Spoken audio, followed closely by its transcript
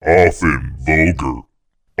Often vulgar,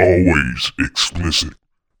 always explicit,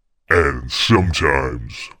 and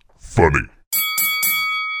sometimes funny.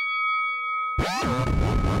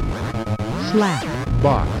 Slap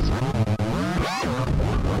Box.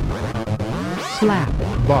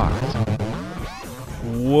 Slap Box.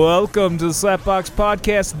 Welcome to the Slapbox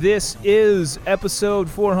Podcast. This is episode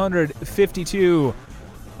 452.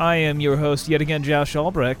 I am your host, yet again, Josh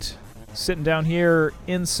Albrecht, sitting down here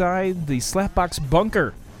inside the Slapbox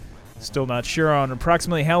bunker. Still not sure on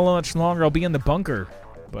approximately how much longer I'll be in the bunker,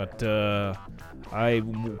 but I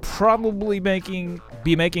will probably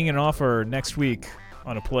be making an offer next week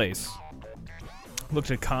on a place. Looked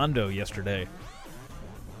at a condo yesterday,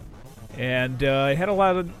 and it had a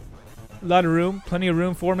lot of room, plenty of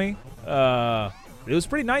room for me. It was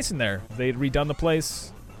pretty nice in there. They'd redone the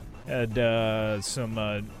place, had some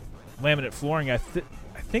laminate flooring. I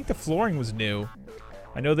think the flooring was new.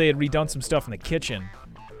 I know they had redone some stuff in the kitchen,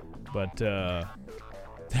 but there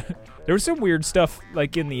was some weird stuff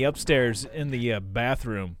like in the upstairs in the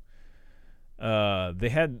bathroom. They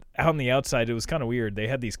had out on the outside, it was kind of weird. They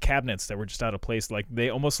had these cabinets that were just out of place, like they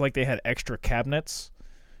had extra cabinets,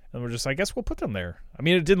 and we're just, I guess we'll put them there. I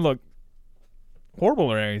mean, it didn't look horrible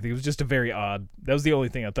or anything. It was just a very odd. That was the only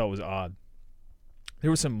thing I thought was odd. There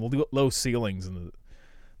were some low ceilings in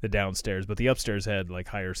the downstairs, but the upstairs had like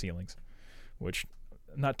higher ceilings, which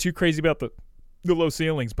I'm not too crazy about the low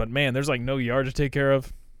ceilings, but man, there's like no yard to take care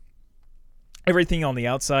of. Everything on the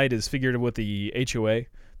outside is figured with the HOA,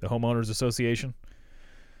 the Homeowners Association,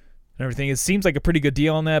 and everything. It seems like a pretty good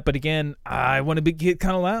deal on that, but again, I want to get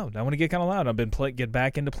kind of loud. I've been get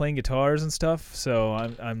back into playing guitars and stuff, so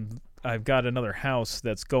I've got another house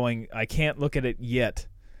that's going. I can't look at it yet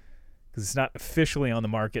because it's not officially on the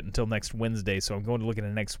market until next Wednesday, so I'm going to look at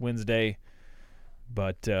it next Wednesday.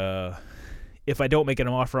 But if I don't make an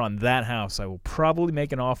offer on that house, I will probably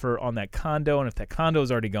make an offer on that condo, and if that condo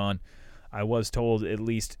is already gone, I was told at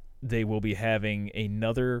least they will be having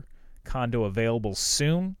another condo available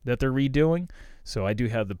soon that they're redoing, so I do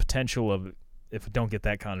have the potential of, if I don't get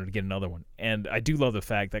that condo, to get another one. And I do love the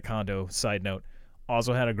fact that condo, side note,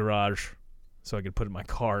 also had a garage, so I could put my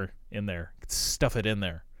car in there, stuff it in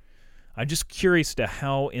there. I'm just curious to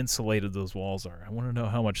how insulated those walls are. I want to know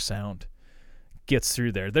how much sound gets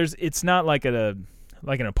through there. It's not like an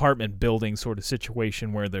apartment building sort of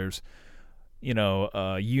situation where there's,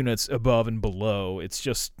 units above and below. It's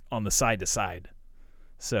just on the side to side.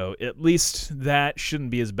 So at least that shouldn't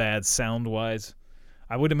be as bad sound-wise.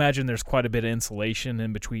 I would imagine there's quite a bit of insulation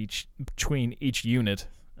in between each unit.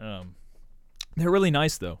 They're really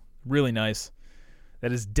nice, though. Really nice.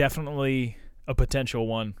 That is definitely a potential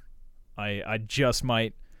one. I just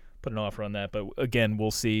might put an offer on that, but again,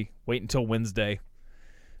 we'll see. Wait until Wednesday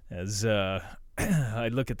as I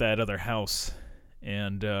look at that other house.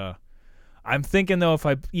 And I'm thinking, though, if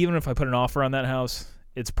I put an offer on that house,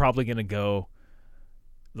 it's probably going to go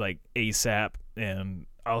like ASAP, and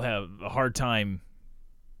I'll have a hard time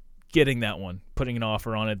getting that one, putting an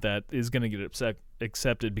offer on it that is going to get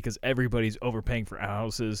accepted, because everybody's overpaying for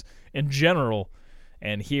houses in general.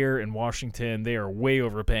 And here in Washington, they are way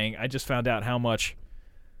overpaying. I just found out how much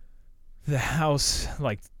the house,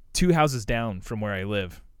 like 2 houses down from where I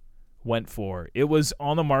live, went for. It was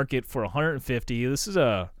on the market for $150. This is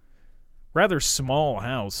a rather small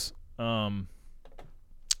house. And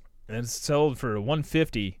it's sold for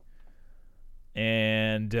 $150.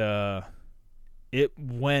 And it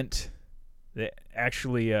went,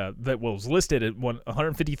 actually, that was listed at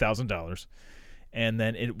 $150,000. And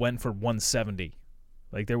then it went for $170.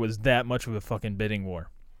 Like, there was that much of a fucking bidding war.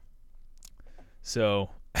 So,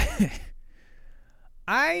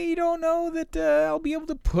 I don't know that I'll be able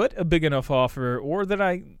to put a big enough offer, or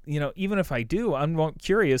that even if I do, I'm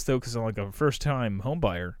curious, though, because I'm like a first-time home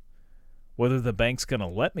buyer, whether the bank's going to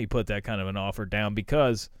let me put that kind of an offer down,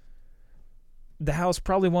 because the house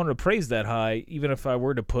probably won't appraise that high, even if I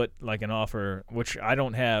were to put like an offer, which I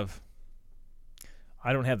don't have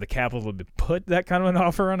the capital to put that kind of an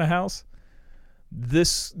offer on a house.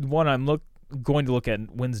 This one I'm going to look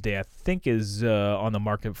at Wednesday, I think, is on the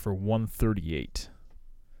market for $138.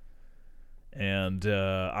 And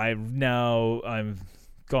I've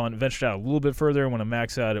ventured out a little bit further. I want to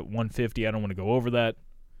max out at $150. I don't want to go over that.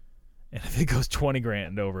 And if it goes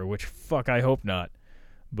 $20,000 over, which, fuck, I hope not.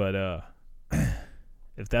 But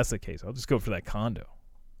if that's the case, I'll just go for that condo.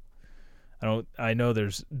 I know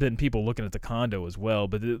there's been people looking at the condo as well,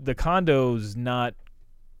 but the condo's not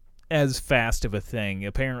as fast of a thing.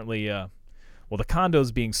 Apparently, the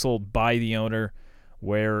condo's being sold by the owner,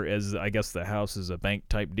 whereas I guess the house is a bank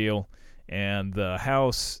type deal. And the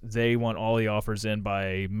house, they want all the offers in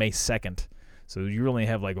by May 2nd. So you only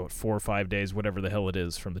have like, 4 or 5 days, whatever the hell it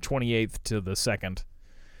is, from the 28th to the 2nd.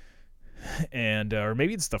 And or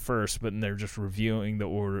maybe it's the 1st, but they're just reviewing the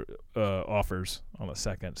order offers on the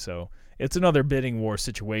 2nd. So it's another bidding war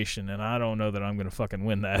situation, and I don't know that I'm going to fucking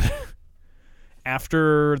win that.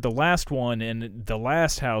 After the last one and the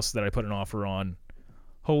last house that I put an offer on,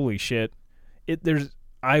 holy shit.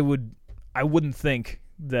 I wouldn't think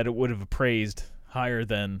that it would have appraised higher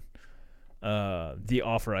than the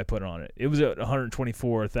offer I put on it. It was at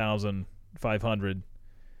 $124,500,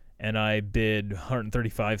 and I bid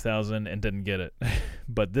 $135,000 and didn't get it.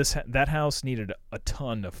 But that house needed a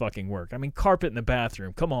ton of fucking work. I mean, carpet in the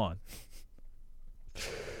bathroom. Come on,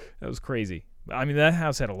 that was crazy. I mean, that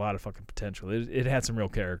house had a lot of fucking potential. It had some real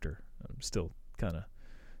character. I'm still kind of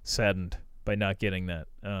saddened by not getting that.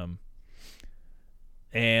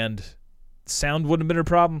 And sound wouldn't have been a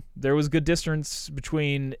problem. There was good distance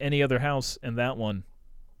between any other house and that one.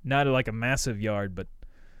 Not like a massive yard, but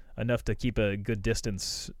enough to keep a good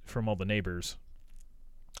distance from all the neighbors.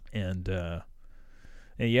 And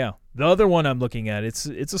yeah, the other one I'm looking at, it's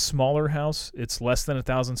a smaller house. It's less than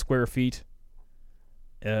 1,000 square feet.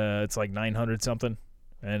 It's like 900 something,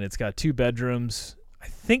 and it's got 2 bedrooms, I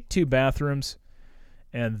think 2 bathrooms,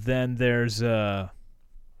 and then there's I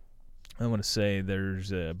want to say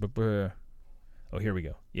there's oh, here we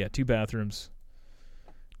go. Yeah, 2 bathrooms,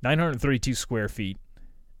 932 square feet,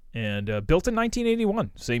 and built in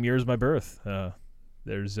 1981, same year as my birth.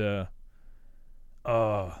 There's oh,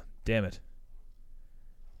 damn it.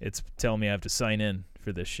 It's telling me I have to sign in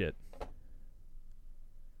for this shit.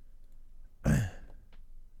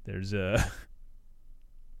 There's you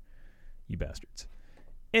bastards.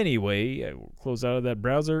 Anyway, I will close out of that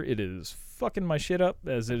browser. It is fucking my shit up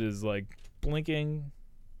as it is like blinking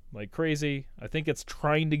like crazy. I think it's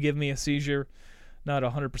trying to give me a seizure. Not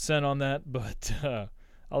 100% on that, but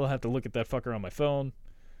I'll have to look at that fucker on my phone,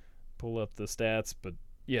 pull up the stats. But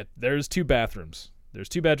yeah, there's 2 bathrooms. There's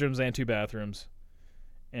 2 bedrooms and 2 bathrooms.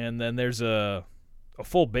 And then there's a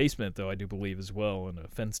full basement, though, I do believe, as well, and a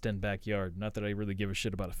fenced-in backyard. Not that I really give a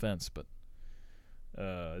shit about a fence, but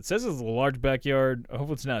it says it's a large backyard. I hope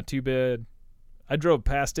it's not too bad. I drove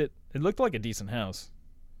past it. It looked like a decent house.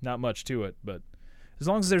 Not much to it, but as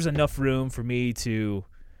long as there's enough room for me to,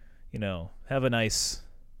 have a nice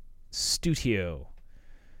studio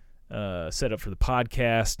set up for the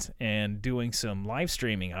podcast and doing some live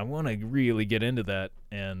streaming. I want to really get into that,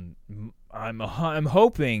 and I'm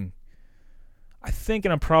hoping. I think,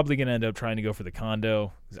 and I'm probably going to end up trying to go for the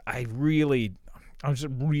condo. I'm just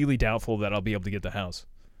really doubtful that I'll be able to get the house.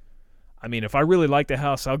 I mean, if I really like the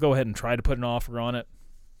house, I'll go ahead and try to put an offer on it.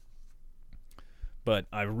 But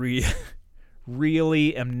I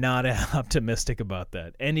really am not optimistic about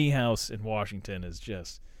that. Any house in Washington is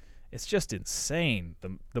it's just insane,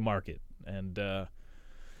 the market. And,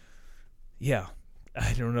 yeah,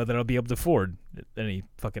 I don't know that I'll be able to afford any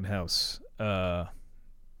fucking house.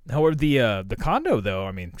 However, the condo, though,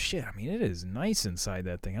 it is nice inside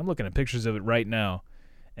that thing. I'm looking at pictures of it right now,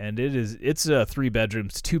 and it's 3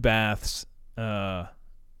 bedrooms, 2 baths,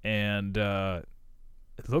 and it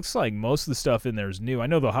looks like most of the stuff in there is new. I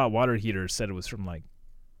know the hot water heater said it was from like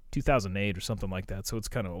 2008 or something like that, so it's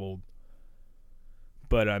kind of old.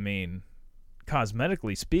 But I mean,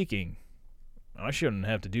 cosmetically speaking, I shouldn't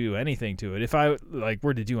have to do anything to it. If I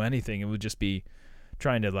were to do anything, it would just be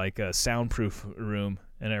trying to soundproof a room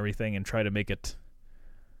and everything, and try to make it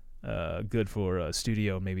good for a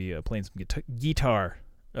studio, maybe playing some guitar.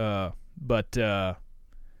 But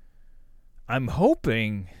I'm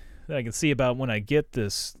hoping that I can see about when I get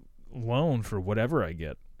this loan for whatever I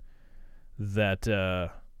get, that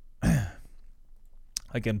I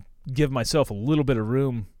can give myself a little bit of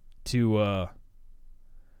room to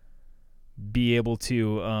be able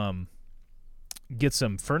to get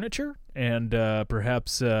some furniture and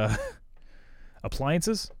perhaps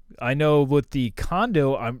appliances. I know with the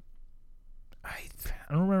condo, I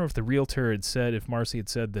don't remember if the realtor had said, if Marcy had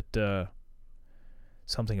said that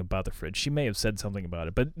something about the fridge. She may have said something about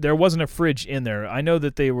it, but there wasn't a fridge in there. I know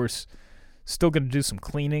that they were still going to do some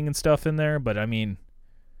cleaning and stuff in there, but I mean,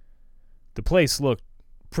 the place looked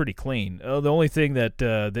pretty clean. The only thing that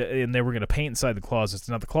and they were going to paint inside the closets.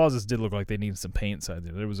 Now the closets did look like they needed some paint inside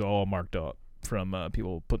there. It was all marked up from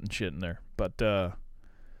people putting shit in there. But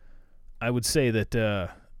I would say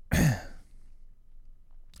that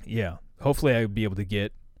yeah, hopefully I would be able to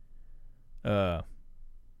get some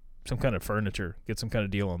kind of furniture, get some kind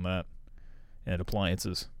of deal on that, and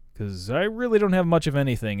appliances, because I really don't have much of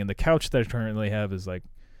anything, and the couch that I currently have is like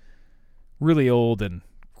really old and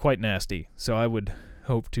quite nasty. So I would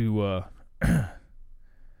hope to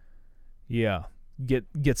yeah,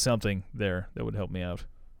 get something there that would help me out.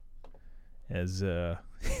 As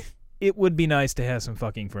it would be nice to have some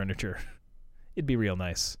fucking furniture. It'd be real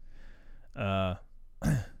nice. Other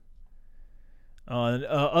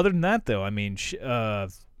than that, though, I mean,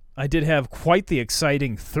 I did have quite the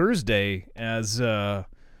exciting Thursday, as I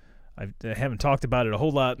haven't talked about it a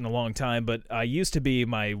whole lot in a long time, but I used to be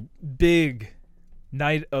my big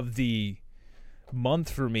night of the month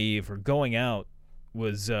for me for going out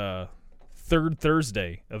was third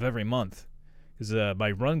Thursday of every month, because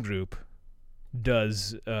my run group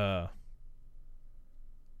does a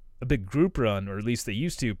big group run, or at least they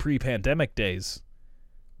used to pre-pandemic days.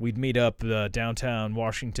 We'd meet up downtown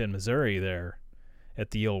Washington, Missouri there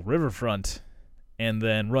at the old riverfront, and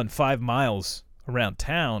then run 5 miles around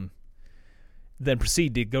town, then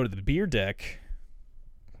proceed to go to the beer deck,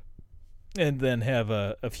 and then have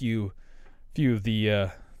a few of the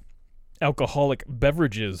alcoholic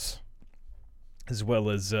beverages, as well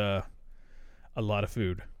as a lot of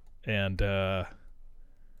food. And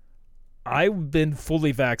I've been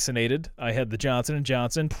fully vaccinated. I had the Johnson &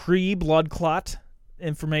 Johnson pre-blood clot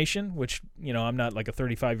information, which, you know, I'm not like a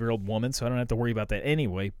 35-year-old woman, so I don't have to worry about that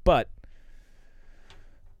anyway. But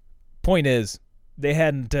point is, they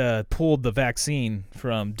hadn't pulled the vaccine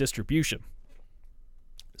from distribution.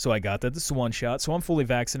 So I got that. This is one shot, so I'm fully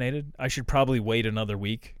vaccinated. I should probably wait another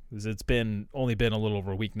week, because it's only been a little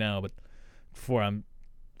over a week now, but before I'm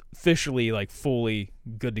officially like fully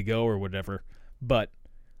good to go or whatever. But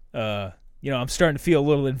you know, I'm starting to feel a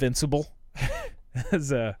little invincible.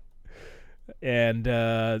 And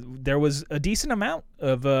there was a decent amount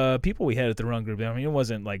of people we had at the run group. I mean, it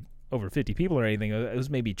wasn't like over 50 people or anything. It was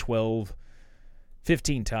maybe 12,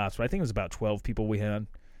 15 tops, but I think it was about 12 people we had.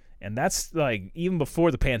 And that's like, even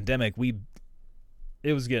before the pandemic,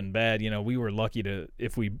 it was getting bad. You know, we were lucky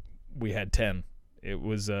if we had 10. It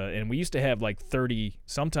was, and we used to have like 30,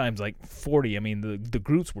 sometimes like 40. I mean, the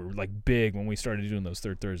groups were like big when we started doing those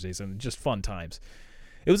third Thursdays, and just fun times.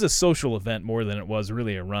 It was a social event more than it was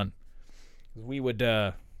really a run. We would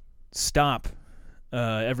stop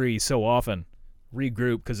every so often,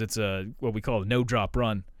 regroup, because it's what we call a no-drop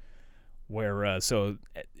run, where so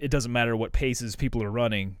it doesn't matter what paces people are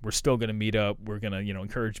running, we're still going to meet up. We're going to, you know,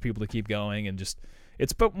 encourage people to keep going, and just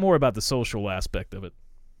it's more about the social aspect of it.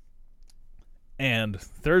 And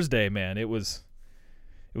Thursday, man, it was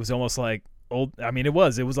almost like old. I mean, it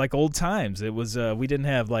was like old times. It was we didn't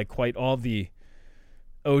have like quite all the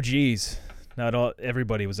OGs. Not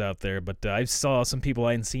everybody was out there, but I saw some people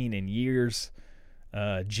I hadn't seen in years.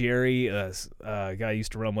 Jerry, a guy I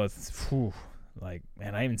used to run with, like,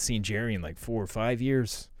 man, I haven't seen Jerry in like 4 or 5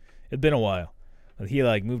 years. It'd been a while. He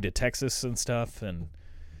like moved to Texas and stuff, and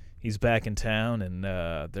he's back in town, and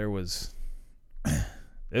there was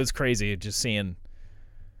it was crazy just seeing.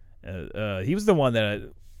 He was the one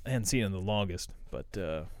that I hadn't seen in the longest, but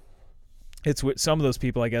it's with some of those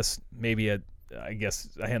people. I guess maybe I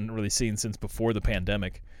hadn't really seen since before the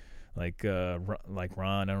pandemic, like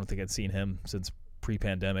Ron. I don't think I'd seen him since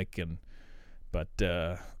pre-pandemic, but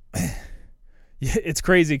yeah, it's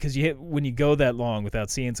crazy because when you go that long without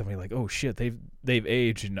seeing somebody, like, oh shit, they've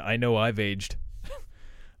aged, and I know I've aged. I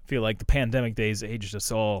feel like the pandemic days aged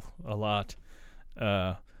us all a lot,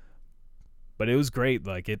 but it was great.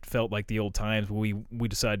 Like, it felt like the old times when we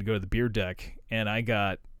decided to go to the beer deck, and I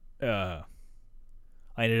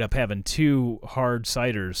ended up having 2 hard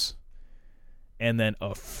ciders and then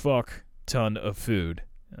a fuck ton of food.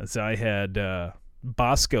 So I had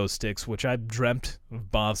Bosco sticks, which I've dreamt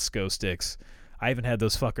of Bosco sticks. I haven't had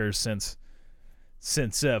those fuckers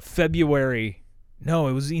since February. No,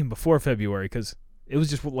 it was even before February, because it was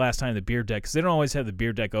just last time the beer deck, because they don't always have the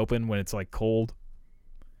beer deck open when it's like cold.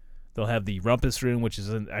 They'll have the rumpus room, which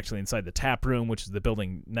is actually inside the tap room, which is the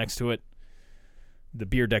building next to it. The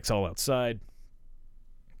beer deck's all outside.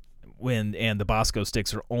 And the Bosco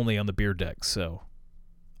sticks are only on the beer deck, so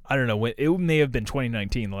I don't know. It may have been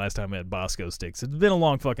 2019 the last time I had Bosco sticks. It's been a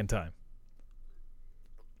long fucking time.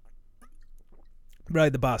 But I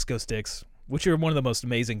had the Bosco sticks, which are one of the most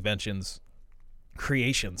amazing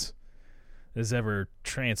creations that has ever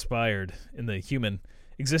transpired in the human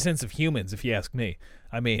existence of humans, if you ask me.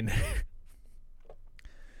 I mean,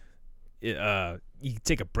 you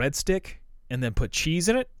take a breadstick and then put cheese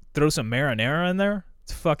in it, throw some marinara in there.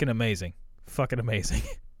 It's fucking amazing. Fucking amazing.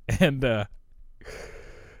 And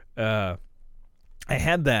I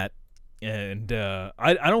had that, and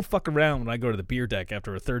I don't fuck around when I go to the beer deck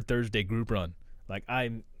after a third Thursday group run. Like, I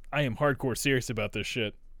am hardcore serious about this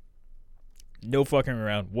shit. No fucking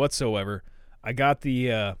around whatsoever. I got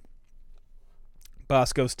the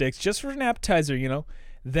Bosco sticks just for an appetizer, you know.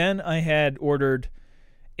 Then I had ordered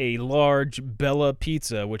a large Bella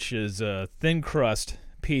pizza, which is a thin crust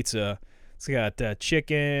pizza. It's got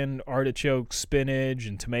chicken, artichoke, spinach,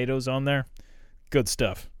 and tomatoes on there. Good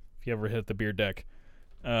stuff. If you ever hit the beer deck.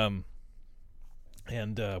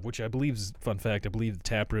 Which I believe is, fun fact, I believe the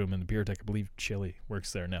tap room and the beer deck, I believe Chili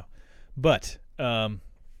works there now. But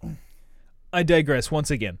I digress once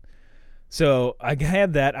again. So I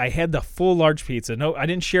had that. I had the full large pizza. No, I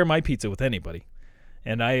didn't share my pizza with anybody.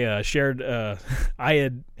 And I shared, I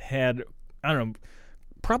had, I don't know,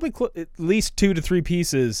 probably at least 2 to 3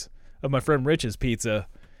 pieces of my friend Rich's pizza.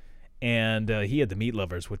 And he had the meat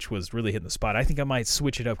lovers, which was really hitting the spot. I think I might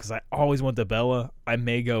switch it up because I always want the Bella. I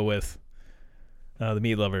may go with the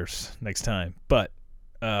meat lovers next time. But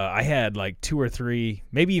I had like 2 or 3,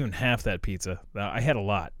 maybe even half that pizza. I had a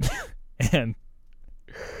lot. And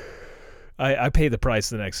I paid the price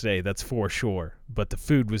the next day, that's for sure. But the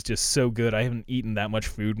food was just so good. I haven't eaten that much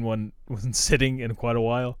food in one sitting in quite a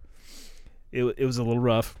while. It was a little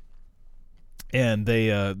rough. And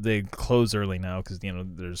they close early now because,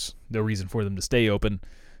 there's no reason for them to stay open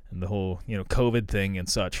and the whole, COVID thing and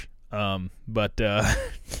such. But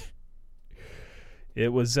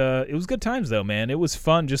it was good times though, man. It was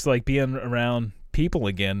fun just like being around people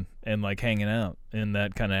again and like hanging out in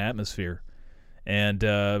that kind of atmosphere. And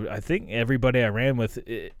I think everybody I ran with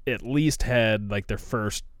at least had like their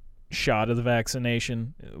first shot of the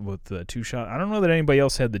vaccination with the 2 shot. I don't know that anybody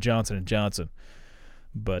else had the Johnson & Johnson,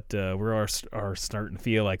 but we're starting to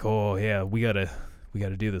feel like, oh yeah, we gotta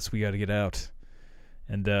do this. We gotta get out.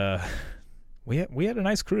 And we had a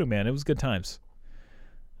nice crew, man. It was good times.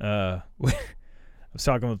 I was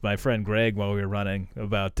talking with my friend Greg while we were running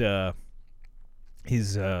about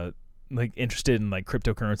he's like interested in like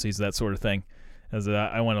cryptocurrencies, that sort of thing. As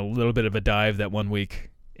I went a little bit of a dive that one week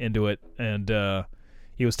into it, and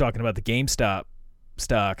he was talking about the GameStop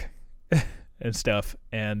stock and stuff,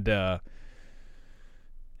 and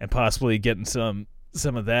possibly getting some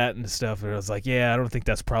of that and stuff. And I was like, yeah, I don't think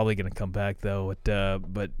that's probably going to come back though.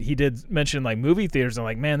 But he did mention like movie theaters. I'm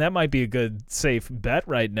like, man, that might be a good safe bet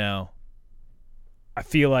right now. I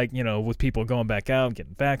feel like, with people going back out,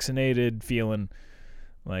 getting vaccinated, feeling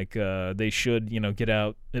like they should, get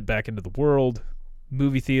out back into the world.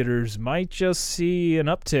 Movie theaters might just see an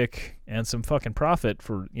uptick and some fucking profit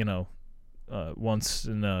for, once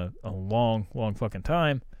in a long, long fucking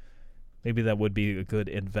time. Maybe that would be a good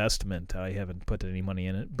investment. I haven't put any money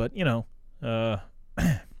in it, but,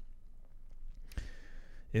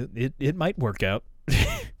 it might work out.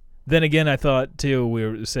 Then again, I thought, too, we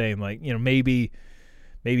were saying, like, maybe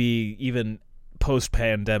even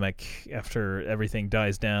post-pandemic, after everything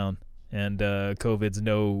dies down and COVID's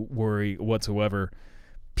no worry whatsoever,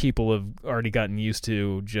 people have already gotten used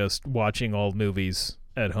to just watching all movies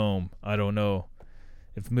at home. I don't know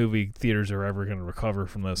if movie theaters are ever going to recover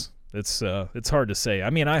from this. It's hard to say. I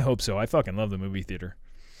mean, I hope so. I fucking love the movie theater.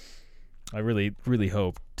 I really, really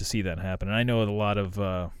hope to see that happen. And I know a lot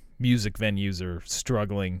of music venues are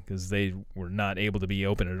struggling because they were not able to be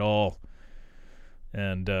open at all.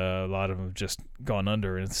 And a lot of them have just gone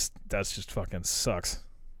under, and that's just fucking sucks.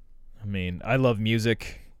 I mean, I love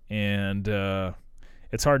music, and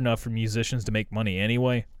it's hard enough for musicians to make money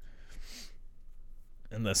anyway,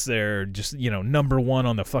 unless they're just, number one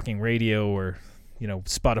on the fucking radio or,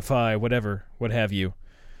 Spotify, whatever, what have you.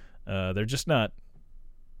 They're just not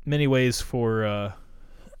many ways for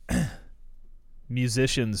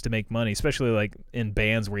musicians to make money, especially like in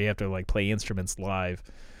bands where you have to like play instruments live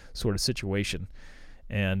sort of situation.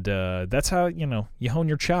 And that's how, you hone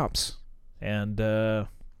your chops and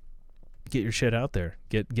get your shit out there.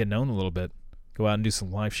 Get known a little bit. Go out and do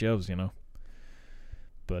some live shows,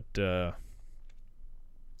 But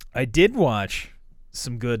I did watch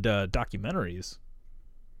some good documentaries.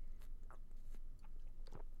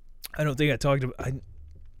 I don't think I talked about... I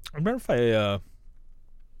remember if I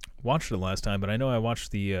watched it last time, but I know I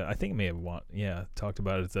watched the... I think I may have talked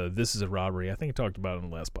about it. This Is a Robbery. I think I talked about it in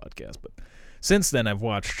the last podcast, but... Since then, I've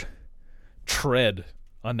watched Tread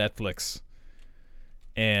on Netflix.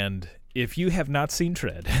 And if you have not seen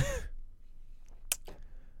Tread,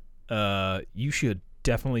 you should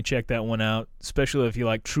definitely check that one out, especially if you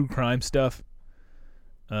like true crime stuff.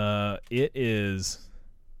 It is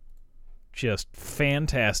just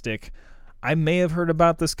fantastic. I may have heard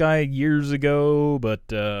about this guy years ago, but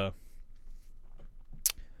I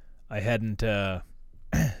hadn't...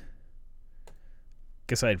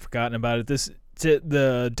 guess I had forgotten about it.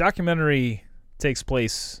 The documentary takes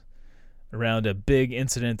place around a big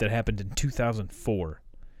incident that happened in 2004,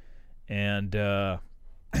 and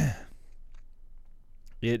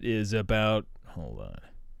it is about. Hold on,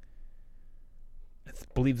 I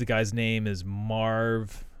believe the guy's name is Marvin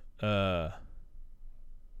Heemeyer.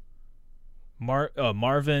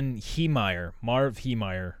 Marv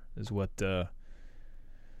Heemeyer is what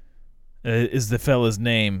is the fella's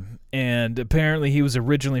name, and apparently he was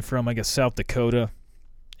originally from, I guess, South Dakota,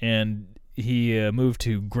 and he moved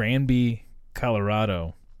to Granby,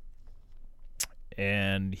 Colorado,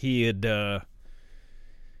 and he had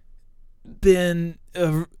been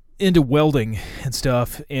into welding and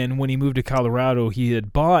stuff, and when he moved to Colorado, he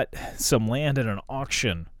had bought some land at an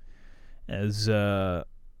auction as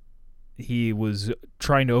he was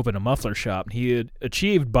trying to open a muffler shop. He had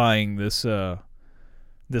achieved buying this land,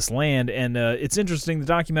 and it's interesting. The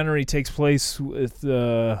documentary takes place with,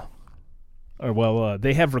 they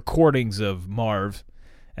have recordings of Marv,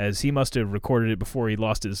 as he must have recorded it before he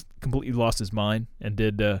completely lost his mind and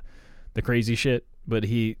did the crazy shit. But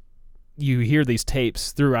you hear these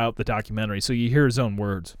tapes throughout the documentary, so you hear his own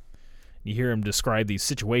words. You hear him describe these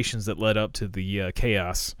situations that led up to the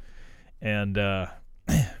chaos, and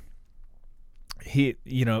he,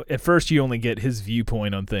 at first you only get his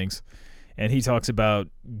viewpoint on things. And he talks about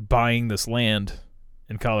buying this land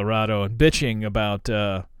in Colorado and bitching about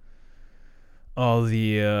all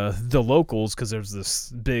the locals, because there's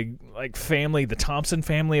this big family, the Thompson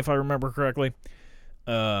family, if I remember correctly,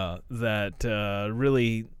 that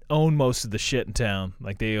really own most of the shit in town.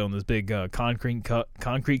 Like, they own this big concrete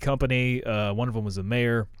company. One of them was a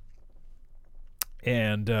mayor,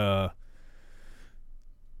 and there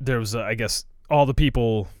was I guess all the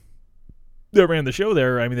people that ran the show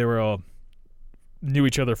there. I mean, they were all knew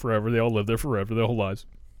each other forever. They all lived there forever, their whole lives.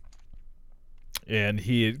 And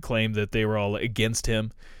he had claimed that they were all against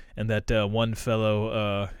him, and that one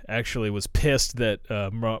fellow actually was pissed that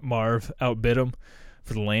Marv outbid him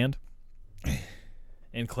for the land,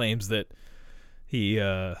 and claims that he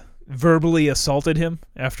verbally assaulted him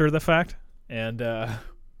after the fact, and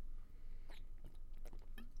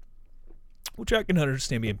which I can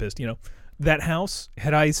understand being pissed. That house,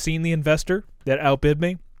 had I seen the investor that outbid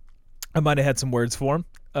me, I might have had some words for him.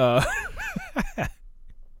 I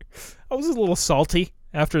was a little salty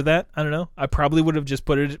after that. I don't know. I probably would have just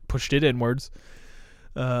pushed it inwards.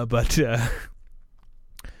 But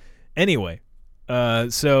anyway,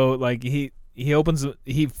 so he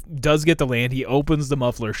does get the land. He opens the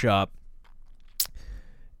muffler shop,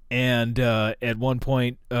 and at one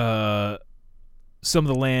point, some of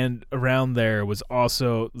the land around there was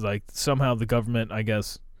also somehow the government, I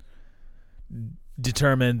guess,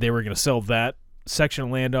 determined they were going to sell that section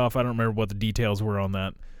of land off. I don't remember what the details were on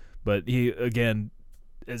that, but he, again,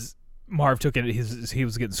 as Marv took it, he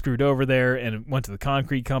was getting screwed over there, and it went to the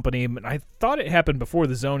concrete company. I thought it happened before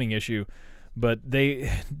the zoning issue, but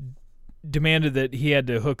they demanded that he had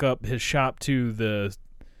to hook up his shop to the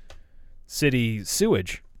city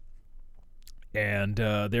sewage, and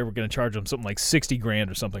they were going to charge him something like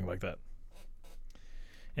 $60,000 or something like that.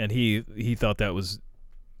 And he thought that was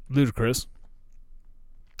ludicrous.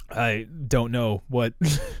 I don't know what.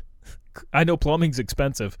 I know plumbing's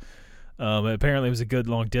expensive. Apparently, it was a good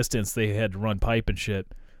long distance. They had to run pipe and shit.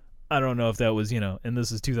 I don't know if that was, and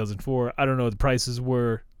this is 2004. I don't know what the prices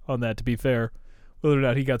were on that, to be fair, whether or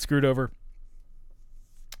not he got screwed over.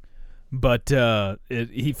 But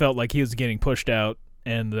he felt like he was getting pushed out,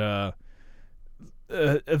 and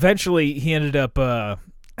eventually he ended up.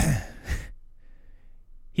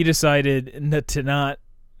 He decided to not.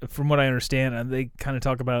 From what I understand, and they kind of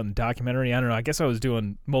talk about it in the documentary. I don't know. I guess I was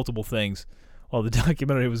doing multiple things while the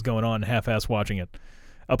documentary was going on, half-ass watching it,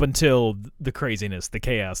 up until the craziness, the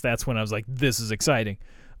chaos. That's when I was like, this is exciting.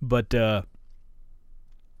 But from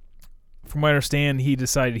what I understand, he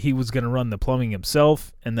decided he was going to run the plumbing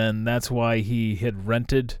himself, and then that's why he had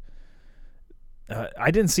rented. I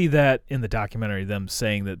didn't see that in the documentary, them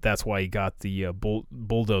saying that that's why he got the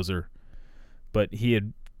bulldozer, but he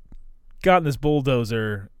had gotten this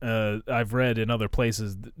bulldozer. I've read in other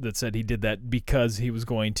places that said he did that because he was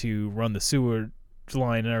going to run the sewer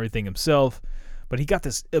line and everything himself, but he got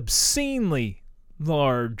this obscenely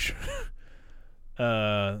large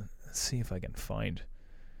let's see if I can find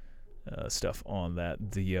stuff on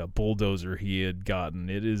that, the bulldozer he had gotten.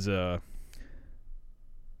 It is let's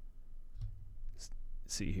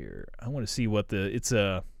see here, I want to see what it's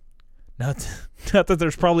not that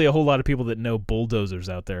there's probably a whole lot of people that know bulldozers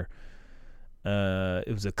out there.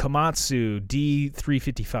 It was a Komatsu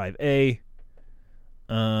D355A.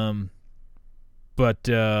 But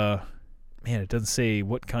man, it doesn't say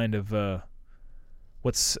what kind of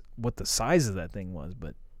what the size of that thing was,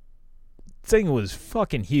 but the thing was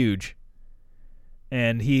fucking huge.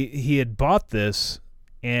 And he had bought this,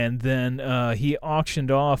 and then he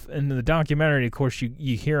auctioned off. And in the documentary, of course,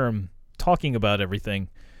 you hear him talking about everything,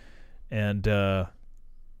 and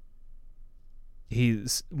he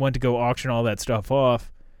went to go auction all that stuff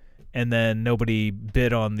off, and then nobody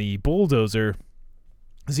bid on the bulldozer,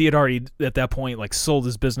 because he had already at that point like sold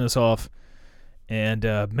his business off and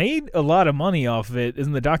made a lot of money off of it.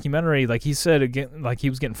 In the documentary, like he said again, like he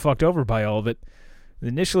was getting fucked over by all of it.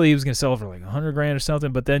 Initially, he was going to sell it for like $100,000 or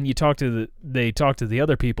something, but then they talked to the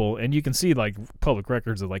other people, and you can see like public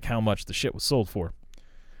records of like how much the shit was sold for.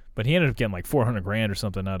 But he ended up getting like $400,000 or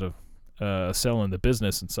something out of selling the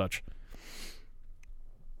business and such.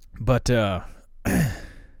 But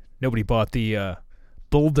nobody bought the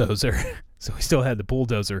bulldozer, so he still had the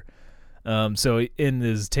bulldozer. So in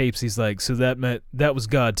his tapes, he's like, so that was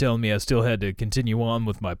God telling me I still had to continue on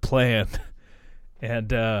with my plan.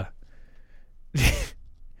 And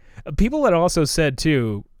people had also said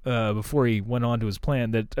too, before he went on to his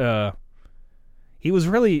plan, that he was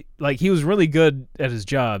really good at his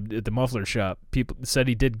job at the muffler shop. People said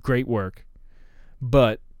he did great work,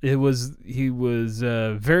 but he was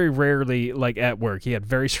very rarely like at work. He had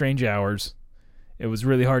very strange hours. It was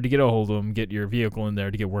really hard to get a hold of him, get your vehicle in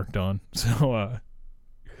there to get work done. So,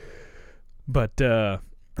 but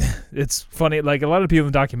it's funny. Like a lot of people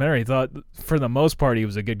in the documentary thought, for the most part, he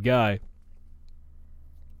was a good guy.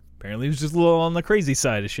 Apparently, he was just a little on the crazy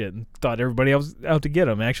side of shit and thought everybody else was out to get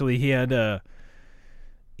him. Actually, he had had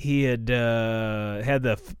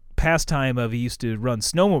the pastime of he used to run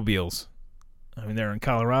snowmobiles. I mean, they're in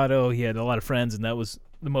Colorado. He had a lot of friends, and that was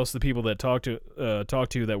most of the people that talked to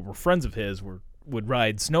that were friends of his would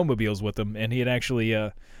ride snowmobiles with him. And he had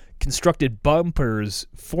actually constructed bumpers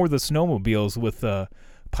for the snowmobiles with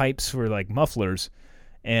pipes for like mufflers.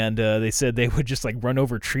 And they said they would just like run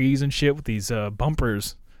over trees and shit with these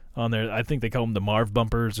bumpers on there. I think they call them the Marv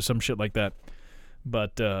bumpers or some shit like that.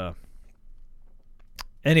 But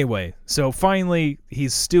anyway, so finally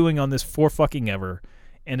he's stewing on this for fucking ever,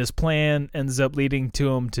 and his plan ends up leading to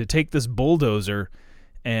him to take this bulldozer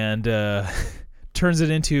and turns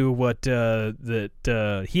it into what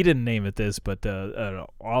he didn't name it this, but an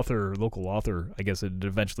local author, I guess it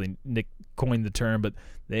eventually Nick coined the term, but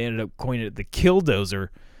they ended up coining it the Killdozer.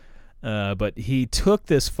 But he took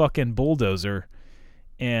this fucking bulldozer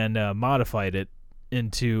and modified it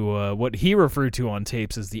into what he referred to on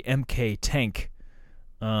tapes as the MK tank.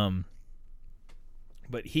 But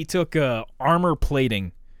he took armor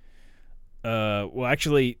plating. Well,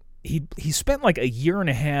 actually, he spent like a year and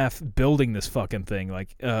a half building this fucking thing.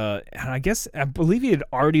 Like, and I believe he had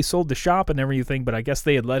already sold the shop and everything, but I guess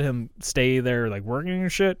they had let him stay there, like working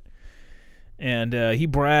and shit. And he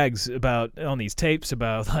brags about on these tapes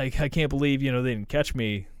about like, I can't believe they didn't catch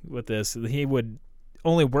me with this. He would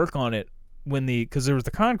only work on it because there was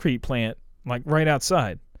the concrete plant like right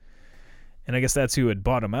outside, and I guess that's who had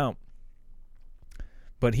bought him out.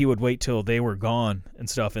 But he would wait till they were gone and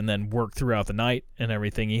stuff, and then work throughout the night and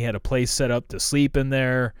everything. He had a place set up to sleep in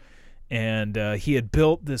there, and he had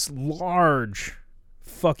built this large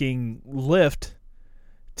fucking lift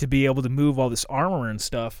to be able to move all this armor and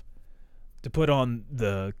stuff to put on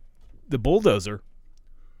the bulldozer.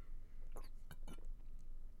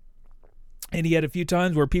 And he had a few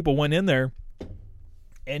times where people went in there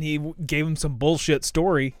and he gave them some bullshit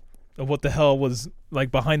story of what the hell was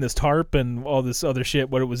like behind this tarp and all this other shit,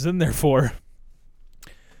 what it was in there for.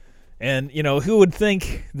 And, who would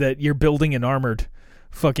think that you're building an armored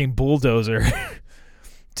fucking bulldozer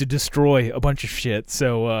to destroy a bunch of shit?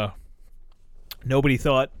 So, nobody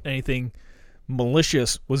thought anything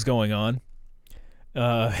malicious was going on.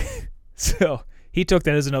 So he took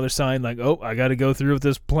that as another sign, like, oh, I got to go through with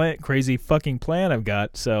this crazy fucking plan I've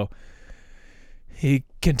got. So he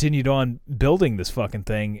continued on building this fucking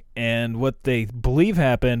thing, and what they believe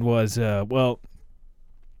happened was, that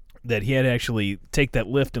he had to actually take that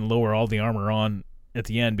lift and lower all the armor on at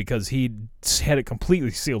the end because he had it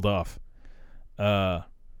completely sealed off.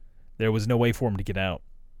 There was no way for him to get out.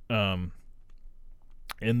 And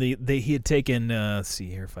he had taken, let's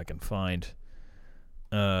see here if I can find,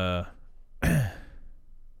 I'll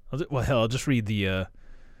just read the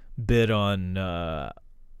bit on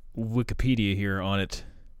Wikipedia here on it.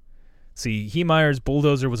 See, Heemeyer's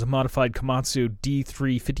bulldozer was a modified Komatsu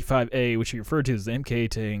D355A, which he referred to as the MK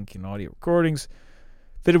tank in audio recordings,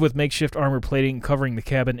 fitted with makeshift armor plating covering the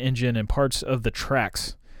cabin, engine, and parts of the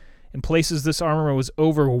tracks. In places, this armor was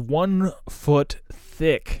over 1 foot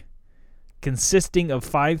thick, consisting of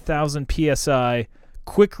 5,000 psi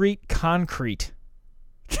quikrete concrete.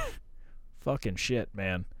 Fucking shit,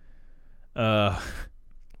 man.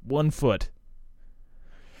 1 foot.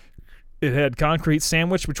 It had concrete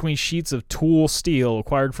sandwiched between sheets of tool steel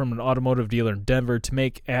acquired from an automotive dealer in Denver to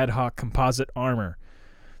make ad hoc composite armor.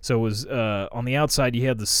 So it was on the outside you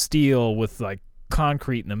had the steel with like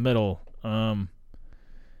concrete in the middle.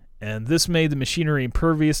 And this made the machinery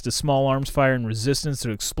impervious to small arms fire and resistance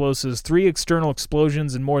to explosives. 3 external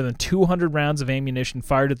explosions and more than 200 rounds of ammunition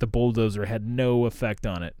fired at the bulldozer had no effect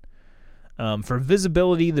on it. For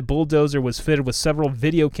visibility, the bulldozer was fitted with several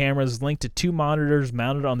video cameras linked to 2 monitors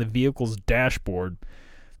mounted on the vehicle's dashboard.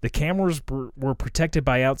 The cameras were protected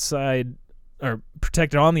on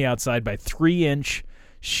the outside by 3-inch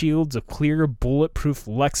shields of clear, bulletproof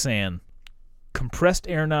Lexan. Compressed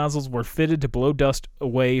air nozzles were fitted to blow dust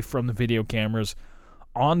away from the video cameras.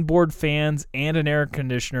 Onboard fans and an air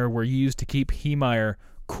conditioner were used to keep Heemeyer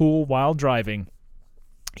cool while driving.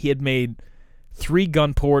 He had made 3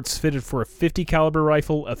 gun ports fitted for a .50 caliber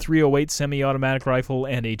rifle, a .308 semi-automatic rifle,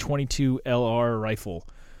 and a .22 LR rifle,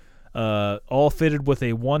 all fitted with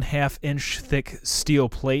a 1/2 inch thick steel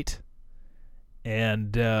plate.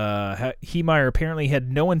 And Heemeyer apparently had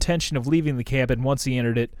no intention of leaving the cabin once he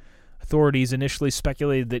entered it. Authorities initially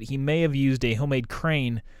speculated that he may have used a homemade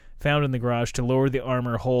crane found in the garage to lower the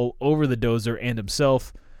armor hull over the dozer and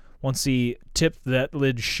himself. Once he tipped that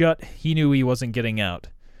lid shut, he knew he wasn't getting out.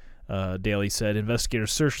 Daly said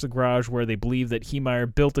investigators searched the garage where they believe that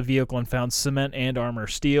Heemeyer built the vehicle and found cement and armor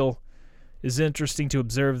steel. It's interesting to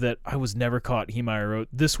observe that I was never caught, Heemeyer wrote.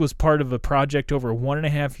 This was part of a project over a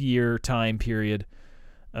 1.5-year time period.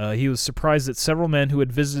 He was surprised that several men who had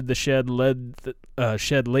visited the shed late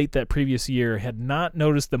that previous year had not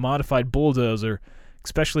noticed the modified bulldozer,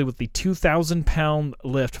 especially with the 2,000-pound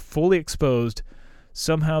lift fully exposed.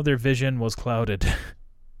 Somehow their vision was clouded.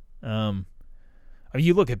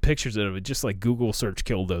 You look at pictures of it, just like Google search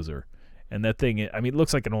Killdozer, and that thing, it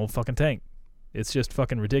looks like an old fucking tank. It's just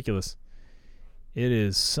fucking ridiculous. It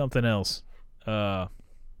is something else. But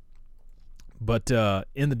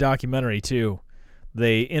in the documentary, too,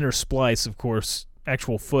 they intersplice, of course,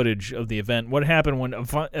 actual footage of the event. What happened when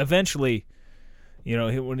eventually,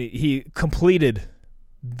 when he completed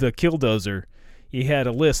the Killdozer, he had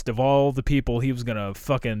a list of all the people he was going to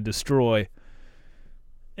fucking destroy.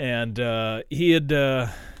 And he had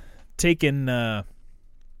taken... all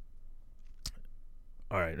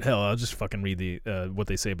right, hell, I'll just fucking read the what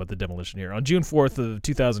they say about the demolition here. On June 4th of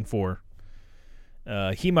 2004...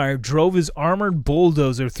 Heemeyer drove his armored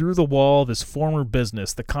bulldozer through the wall of his former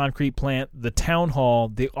business, the concrete plant, the town hall,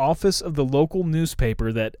 the office of the local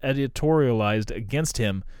newspaper that editorialized against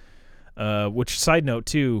him, which, side note,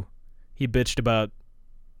 too, he bitched about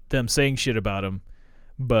them saying shit about him,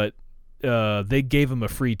 but they gave him a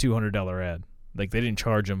free $200 ad. Like, they didn't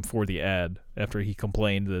charge him for the ad after he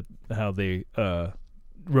complained that how they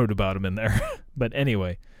wrote about him in there. But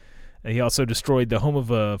anyway, he also destroyed the home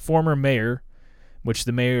of a former mayor, which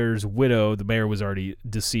the mayor's widow, the mayor was already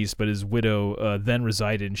deceased, but his widow then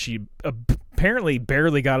resided, and she apparently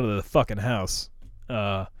barely got out of the fucking house.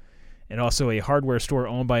 And also a hardware store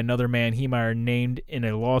owned by another man Heemeyer named in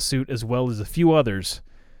a lawsuit, as well as a few others.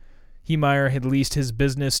 Heemeyer had leased his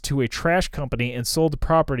business to a trash company and sold the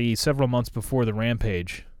property several months before the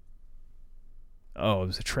rampage. Oh, it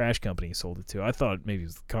was a trash company he sold it to. I thought maybe it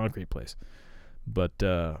was the concrete place. But,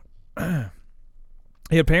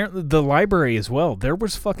 apparently the library as well. There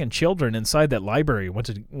was fucking children inside that library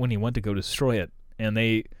when he went to go destroy it, and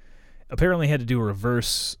they apparently had to do a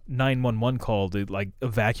reverse 911 call to like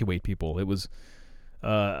evacuate people. It was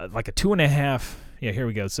like a 2.5. Yeah, here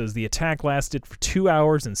we go. It says the attack lasted for 2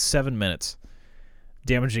 hours and 7 minutes,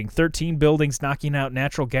 damaging 13 buildings, knocking out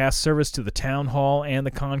natural gas service to the town hall and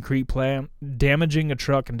the concrete plant, damaging a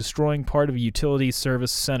truck, and destroying part of a utility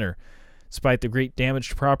service center. Despite the great damage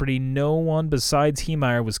to property, no one besides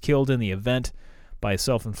Heemeyer was killed in the event by a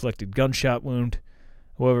self-inflicted gunshot wound.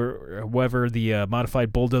 However, the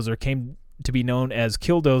modified bulldozer came to be known as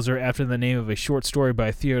Killdozer after the name of a short story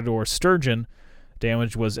by Theodore Sturgeon.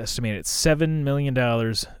 Damage was estimated at $7 million,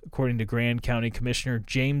 according to Grand County Commissioner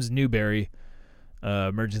James Newberry.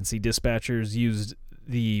 Emergency dispatchers used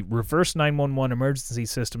the reverse 911 emergency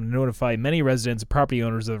system to notify many residents and property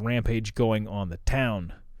owners of the rampage going on the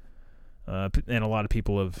town. And a lot of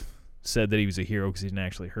people have said that he was a hero because he didn't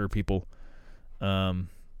actually hurt people. But,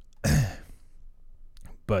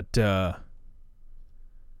 yeah,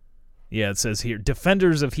 it says here,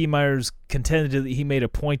 defenders of Heemeyer's contended that he made a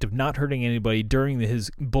point of not hurting anybody during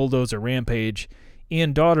his bulldozer rampage.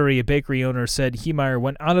 Ian Daughtery, a bakery owner, said Heemeyer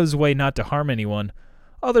went out of his way not to harm anyone.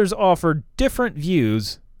 Others offered different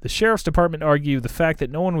views. The sheriff's department argued the fact that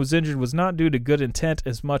no one was injured was not due to good intent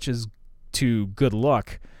as much as to good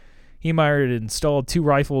luck. Heemeyer had installed 2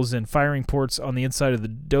 rifles and firing ports on the inside of the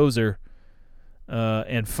dozer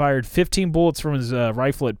and fired 15 bullets from his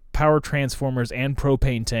rifle at power transformers and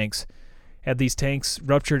propane tanks. Had these tanks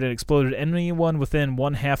ruptured and exploded, anyone within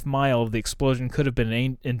 1/2 mile of the explosion could have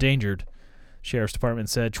been endangered. Sheriff's Department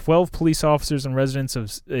said 12 police officers and residents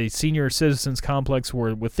of a senior citizens complex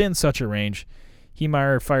were within such a range.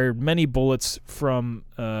 Heemeyer fired many bullets from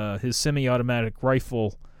his semi-automatic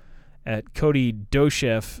rifle at Cody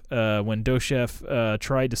Dosheff when Dosheff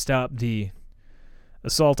tried to stop the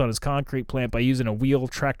assault on his concrete plant by using a wheel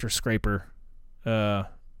tractor scraper,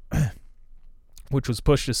 which was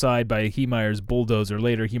pushed aside by Heemeyer's bulldozer.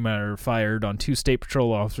 Later, Heemeyer fired on 2 state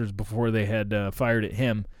patrol officers before they had fired at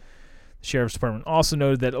him. The Sheriff's Department also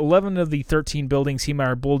noted that 11 of the 13 buildings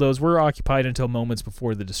Heemeyer bulldozed were occupied until moments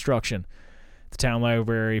before the destruction. The town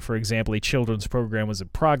library, for example, a children's program, was in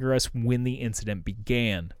progress when the incident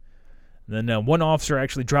began. And then one officer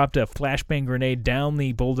actually dropped a flashbang grenade down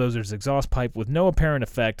the bulldozer's exhaust pipe with no apparent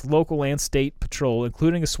effect. Local and state patrol,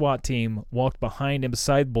 including a SWAT team, walked behind and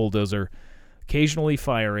beside the bulldozer, occasionally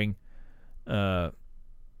firing. Let's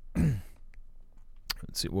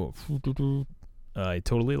see. Whoa. I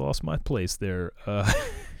totally lost my place there.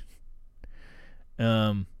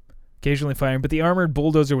 Occasionally firing, but the armored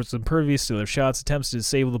bulldozer was impervious to their shots. Attempts to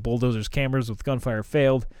disable the bulldozer's cameras with gunfire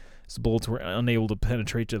failed, as the bullets were unable to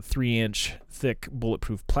penetrate to 3-inch thick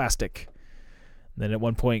bulletproof plastic. And then at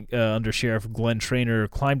one point, Under Sheriff Glenn Trainer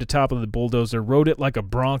climbed atop of the bulldozer, rode it like a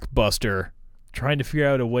bronc buster, trying to figure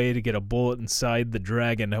out a way to get a bullet inside the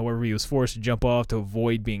Dragon. However, he was forced to jump off to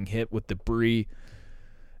avoid being hit with debris.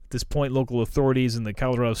 At this point, local authorities and the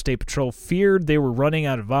Colorado State Patrol feared they were running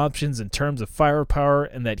out of options in terms of firepower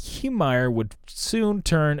and that Heemeyer would soon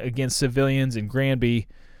turn against civilians in Granby.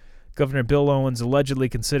 Governor Bill Owens allegedly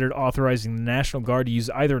considered authorizing the National Guard to use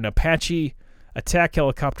either an Apache attack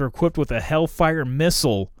helicopter equipped with a Hellfire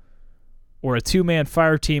missile or a 2-man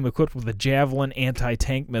fire team equipped with a Javelin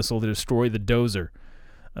anti-tank missile to destroy the dozer.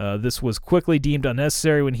 This was quickly deemed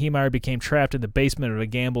unnecessary when Heemeyer became trapped in the basement of a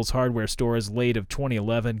Gamble's hardware store as late of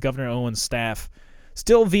 2011. Governor Owens' staff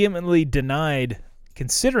still vehemently denied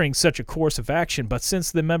considering such a course of action, but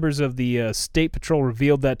since the members of the State Patrol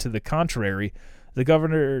revealed that to the contrary, the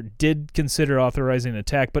governor did consider authorizing an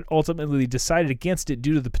attack, but ultimately decided against it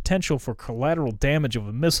due to the potential for collateral damage of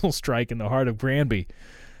a missile strike in the heart of Granby,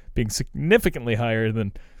 being significantly higher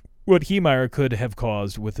than what Heemeyer could have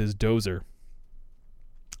caused with his dozer.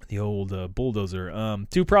 The old bulldozer.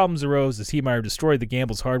 2 problems arose as Heemeyer destroyed the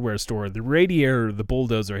Gamble's hardware store. The radiator of the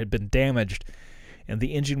bulldozer had been damaged, and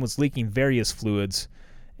the engine was leaking various fluids,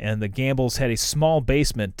 and the Gamble's had a small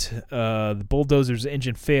basement. The bulldozer's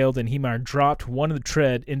engine failed, and Heemeyer dropped one of the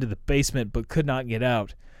tread into the basement but could not get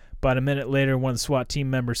out. About a minute later, one of the SWAT team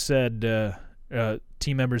members said,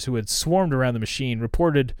 team members who had swarmed around the machine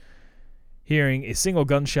reported hearing a single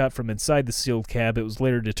gunshot from inside the sealed cab. It was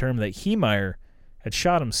later determined that Heemeyer had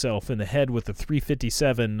shot himself in the head with a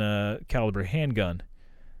 .357 caliber handgun.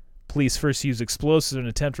 Police first used explosives in an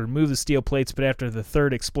attempt to remove the steel plates, but after the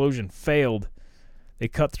third explosion failed, they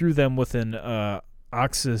cut through them with an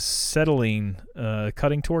oxyacetylene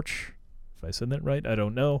cutting torch. If I said that right, I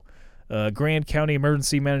don't know. Grand County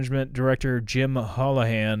Emergency Management Director Jim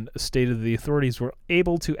Holohan stated the authorities were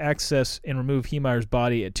able to access and remove Heemeyer's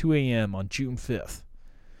body at 2 a.m. on June 5th.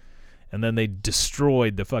 And then they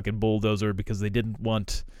destroyed the fucking bulldozer because they didn't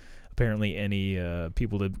want, apparently, any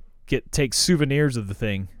people to take souvenirs of the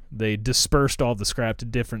thing. They dispersed all the scrap to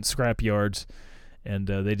different scrap yards, and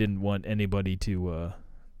they didn't want anybody to,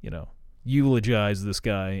 eulogize this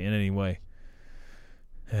guy in any way.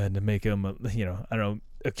 And to make him, a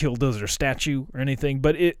killdozer statue or anything.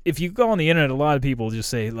 But if you go on the internet, a lot of people just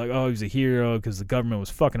say, like, oh, he's a hero because the government was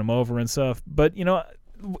fucking him over and stuff. But,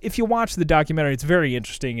 if you watch the documentary, it's very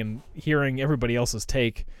interesting, and hearing everybody else's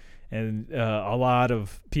take, and a lot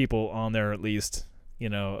of people on there, at least,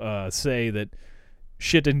 say that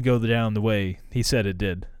shit didn't go down the way he said it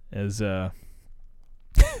did. As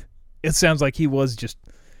it sounds like he was just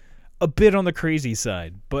a bit on the crazy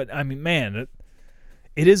side. But I mean, man,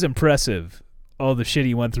 it is impressive all the shit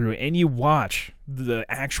he went through, and you watch the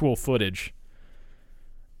actual footage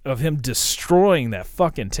of him destroying that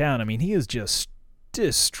fucking town. I mean, he is just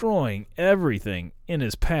destroying everything in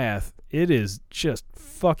his path. It is just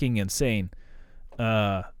fucking insane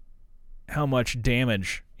how much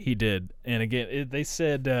damage he did. And again, they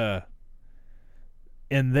said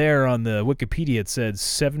in there on the Wikipedia, it said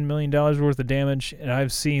 $7 million worth of damage, and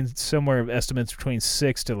I've seen somewhere of estimates between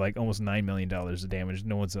 $6 to like almost $9 million of damage.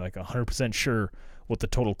 No one's like 100% sure what the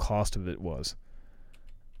total cost of it was.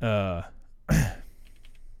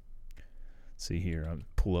 See here, I'll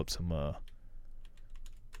pull up some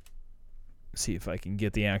see if I can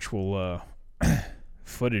get the actual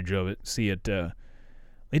footage of it. See it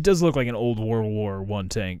It does look like an old World War I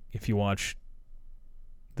tank if you watch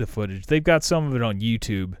the footage. They've got some of it on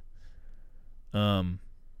YouTube.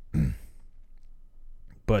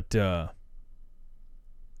 But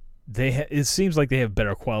it seems like they have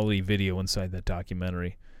better quality video inside that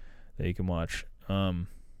documentary that you can watch.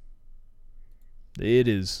 It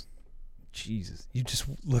is, Jesus. You just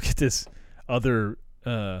look at this other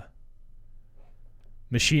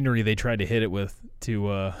machinery they tried to hit it with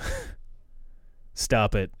to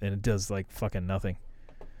stop it, and it does like fucking nothing.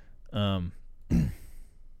 Damn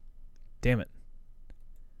it.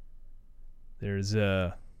 There's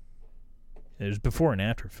before and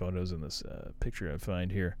after photos in this picture I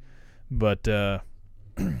find here, but I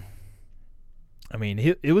mean,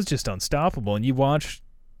 it was just unstoppable. And you watch,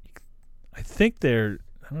 I don't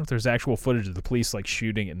know if there's actual footage of the police like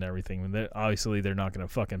shooting it and everything. And obviously, they're not going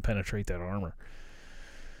to fucking penetrate that armor.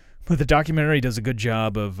 But the documentary does a good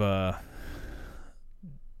job of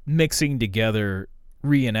mixing together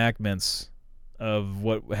reenactments of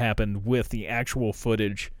what happened with the actual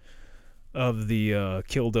footage of the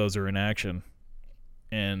Killdozer in action.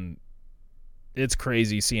 And it's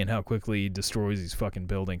crazy seeing how quickly he destroys these fucking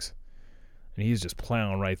buildings. And he's just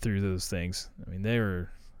plowing right through those things. I mean,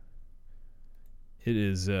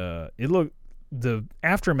 the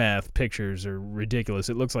aftermath pictures are ridiculous.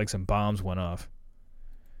 It looks like some bombs went off.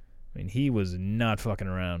 I mean, he was not fucking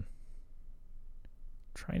around.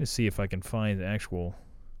 Trying to see if I can find the actual,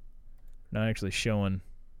 not actually showing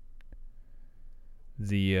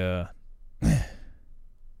the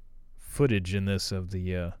footage in this of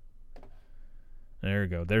the there we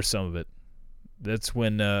go. There's some of it. That's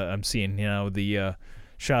when I'm seeing the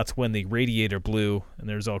shots when the radiator blew and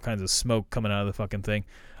there's all kinds of smoke coming out of the fucking thing.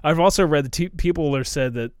 I've also read that people have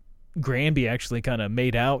said that Granby actually kind of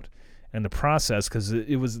made out in the process because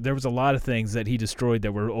there was a lot of things that he destroyed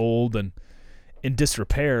that were old and in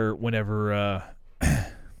disrepair whenever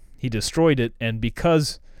he destroyed it, and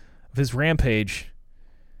because of his rampage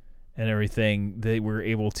and everything, they were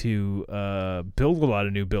able to build a lot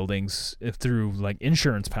of new buildings through like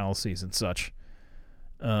insurance policies and such.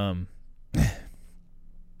 I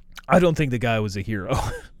don't think the guy was a hero.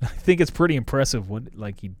 I think it's pretty impressive what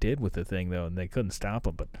like he did with the thing though, and they couldn't stop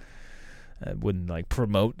him. But I wouldn't like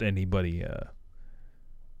promote anybody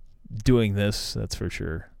doing this. That's for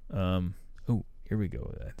sure. Here we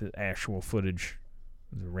go. The actual footage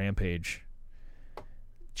of the rampage.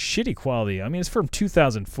 Shitty quality. I mean, it's from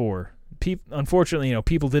 2004. Unfortunately,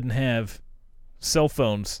 people didn't have cell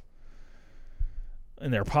phones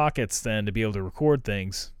in their pockets then to be able to record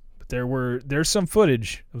things. But there's some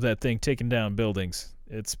footage of that thing taking down buildings.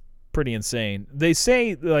 It's pretty insane. They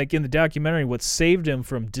say, like in the documentary, what saved him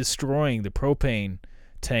from destroying the propane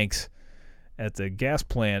tanks at the gas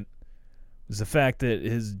plant was the fact that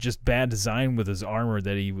his just bad design with his armor,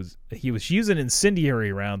 that he was using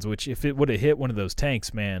incendiary rounds, which if it would have hit one of those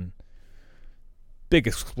tanks, man, big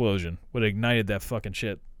explosion. Would have ignited that fucking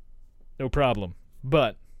shit. No problem.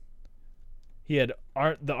 But he had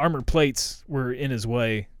the armor plates were in his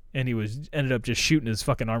way, and he ended up just shooting his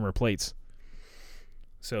fucking armor plates.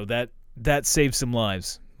 So that saved some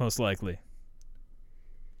lives, most likely.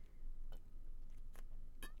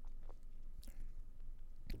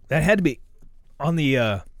 That had to be, on the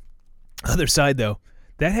other side though,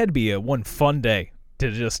 that had to be one fun day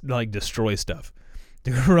to just like destroy stuff.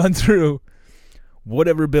 To run through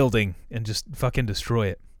whatever building and just fucking destroy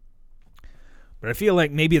it. But I feel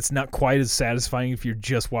like maybe it's not quite as satisfying if you're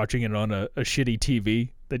just watching it on a shitty TV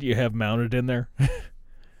that you have mounted in there.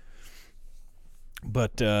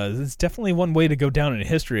 But it's definitely one way to go down in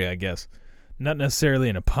history, I guess. Not necessarily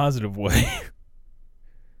in a positive way.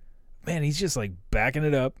 Man, he's just like backing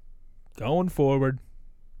it up, going forward.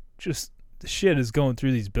 Just the shit is going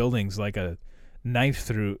through these buildings like a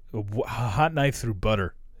hot knife through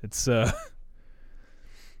butter. It's it's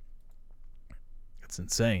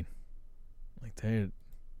insane. Like they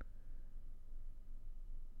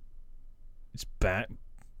just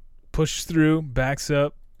pushes through, backs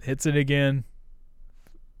up, hits it again.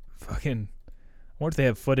 Fucking, I wonder if they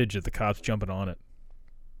have footage of the cops jumping on it,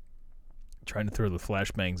 trying to throw the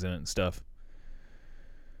flashbangs in it and stuff.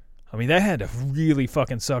 I mean, that had to really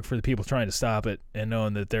fucking suck for the people trying to stop it and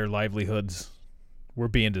knowing that their livelihoods were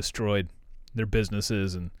being destroyed, their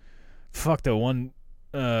businesses, and fuck the one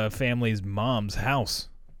family's mom's house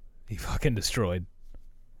he fucking destroyed.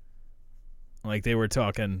 Like they were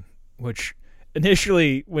talking, which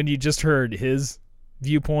initially when you just heard his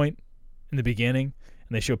viewpoint in the beginning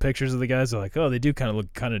and they show pictures of the guys, they're like, oh, they do kind of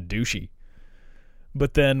look kind of douchey.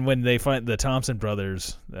 But then when they find the Thompson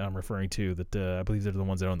brothers that I'm referring to, that I believe they're the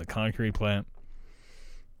ones that own the concrete plant,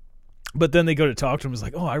 But then they go to talk to him. It's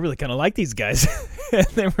like, oh, I really kind of like these guys. And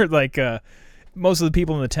they were like, most of the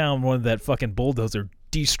people in the town wanted that fucking bulldozer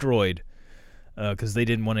destroyed because they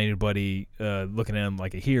didn't want anybody looking at him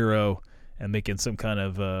like a hero and making some kind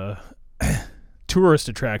of tourist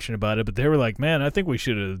attraction about it. But they were like, man, I think we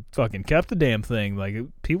should have fucking kept the damn thing. Like,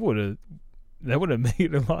 people that would have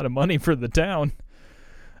made a lot of money for the town.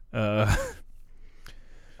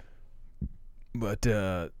 But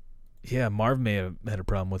yeah, Marv may have had a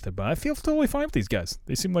problem with it, but I feel totally fine with these guys.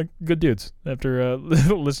 They seem like good dudes after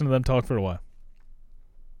listening to them talk for a while.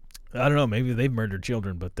 I don't know, maybe they've murdered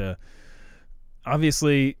children, but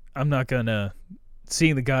obviously I'm not gonna,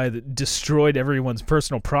 seeing the guy that destroyed everyone's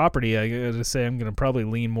personal property, I gotta say I'm gonna probably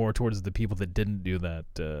lean more towards the people that didn't do that,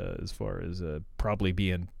 as far as probably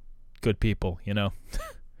being good people, you know.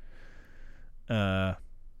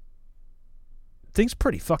 Thing's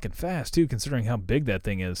pretty fucking fast too, considering how big that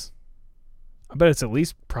thing is. I bet it's at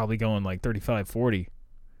least probably going like 35, 40.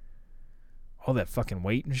 All that fucking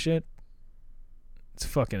weight and shit. It's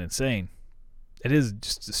fucking insane. It is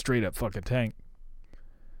just a straight up fucking tank.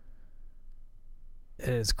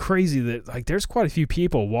 And it's crazy that, like, there's quite a few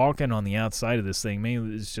people walking on the outside of this thing.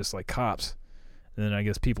 Mainly it's just like cops. And then I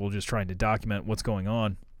guess people just trying to document what's going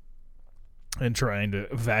on. And trying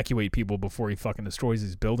to evacuate people before he fucking destroys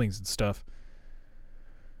these buildings and stuff.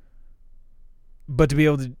 But to be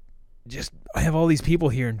able to just have all these people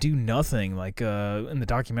here and do nothing, like in the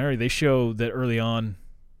documentary, they show that early on,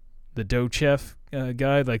 the Dochev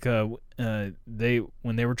guy, like they,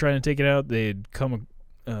 when they were trying to take it out, they'd come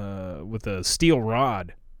with a steel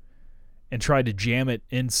rod and tried to jam it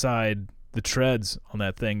inside the treads on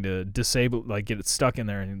that thing to disable, like get it stuck in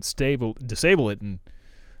there and disable it, and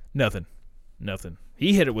nothing.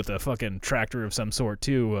 He hit it with a fucking tractor of some sort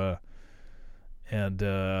too, and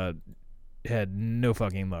had no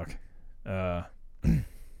fucking luck.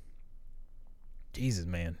 Jesus,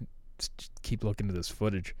 man. Just keep looking at this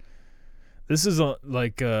footage. This is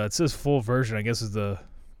it says full version, I guess, is the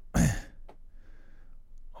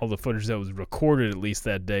all the footage that was recorded at least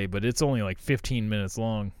that day, but it's only like 15 minutes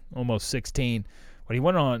long, almost 16. But he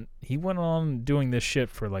went on doing this shit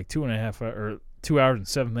for like 2.5 or 2 hours and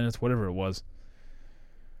 7 minutes, whatever it was.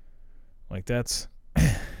 Like, that's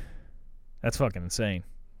fucking insane.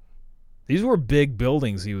 These were big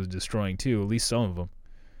buildings he was destroying too, at least some of them.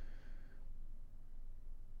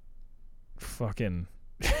 Fucking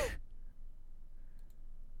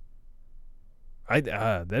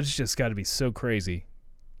that's just got to be so crazy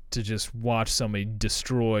to just watch somebody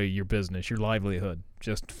destroy your business, your livelihood.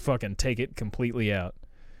 Just fucking take it completely out.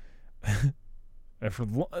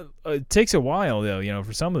 It takes a while though, you know,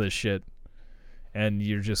 for some of this shit, and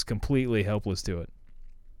you're just completely helpless to it.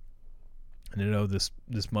 And you know this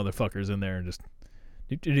motherfucker's in there and just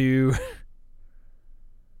do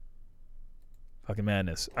fucking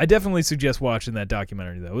madness. I definitely suggest watching that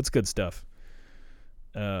documentary though. It's good stuff.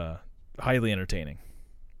 Highly entertaining.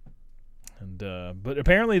 And but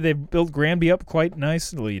apparently they've built Granby up quite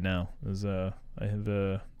nicely now. As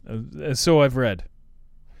so I've read.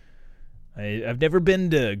 I've never been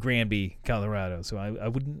to Granby, Colorado, so I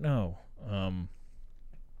wouldn't know.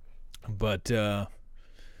 But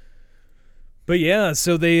yeah,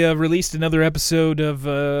 so they released another episode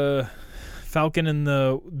of Falcon and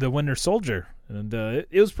the Winter Soldier, and it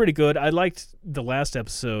was pretty good. I liked the last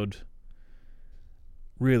episode,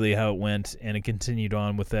 really, how it went, and it continued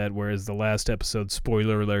on with that, whereas the last episode,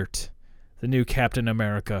 spoiler alert, the new Captain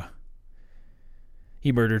America,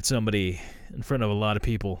 he murdered somebody in front of a lot of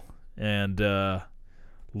people, and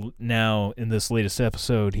now in this latest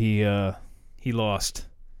episode, he lost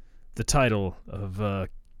the title of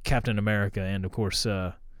Captain America, and of course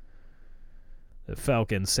the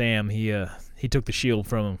Falcon, Sam, he took the shield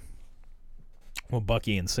from him. Well,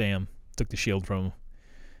 Bucky and Sam took the shield from him,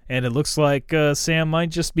 and it looks like Sam might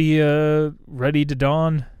just be ready to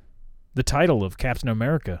don the title of Captain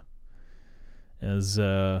America, as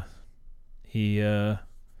he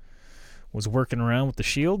was working around with the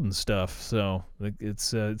shield and stuff. So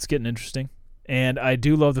it's getting interesting. And I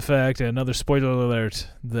do love the fact, another spoiler alert,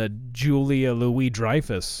 that Julia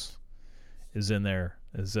Louis-Dreyfus is in there.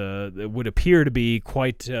 It would appear to be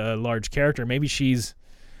quite a large character. Maybe she's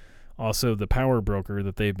also the power broker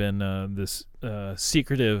that they've been, this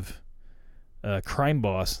secretive crime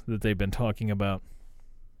boss that they've been talking about.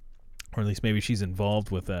 Or at least maybe she's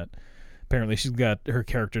involved with that. Apparently her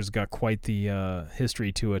character's got quite the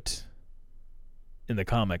history to it in the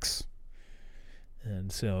comics.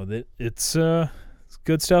 And so it's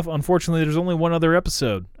good stuff. Unfortunately, there's only one other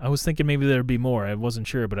episode. I was thinking maybe there'd be more. I wasn't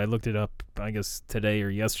sure, but I looked it up, I guess, today or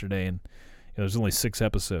yesterday, and there's only 6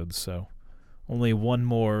 episodes, so Only one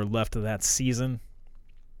more left of that season.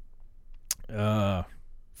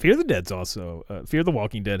 Fear the Dead's also Fear the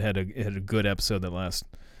Walking Dead had a good episode. That last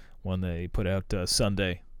one they put out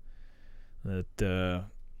Sunday. That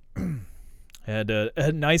had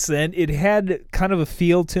a nice end. It had kind of a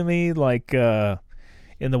feel to me like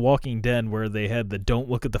in The Walking Dead, where they had the "Don't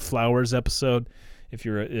Look at the Flowers" episode. If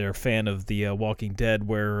you're a fan of The Walking Dead,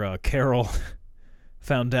 where Carol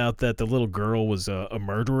found out that the little girl was a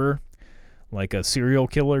murderer, like a serial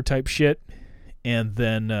killer type shit, and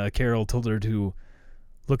then Carol told her to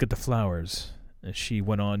look at the flowers, and she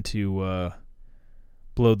went on to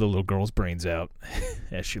blow the little girl's brains out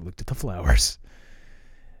as she looked at the flowers.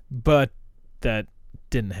 But that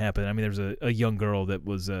didn't happen. I mean, there was a young girl that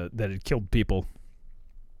was that had killed people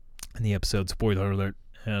in the episode. Spoiler alert.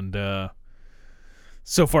 And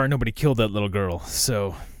so far, nobody killed that little girl.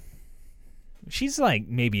 So she's like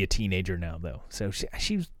maybe a teenager now, though. So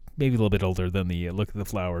she's maybe a little bit older than the look at the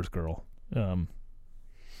flowers girl.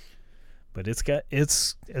 But it's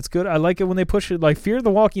good. I like it when they push it. Like Fear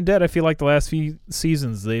the Walking Dead, I feel like the last few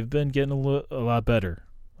seasons they've been getting a lot better.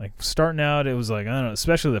 Like starting out, it was like, I don't know,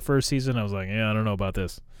 especially the first season, I was like, yeah, I don't know about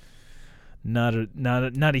this. Not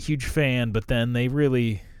a huge fan, but then they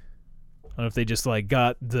really, I don't know if they just like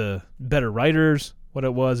got the better writers, what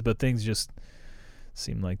it was, but things just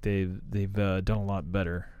seem like they've done a lot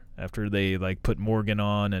better after they like put Morgan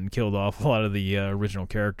on and killed off a lot of the original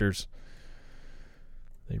characters.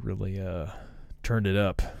 They really turned it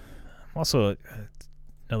up. Also,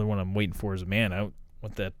 another one I'm waiting for is, man, I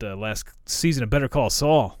want that last season of Better Call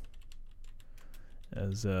Saul.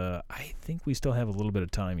 As I think we still have a little bit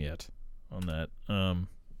of time yet on that.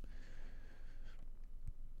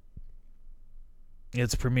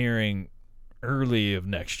 It's premiering early of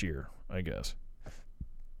next year, I guess.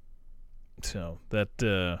 So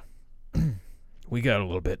that we got a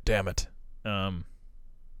little bit. Damn it.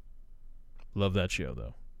 Love that show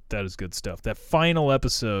though. That is good stuff. That final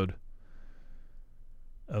episode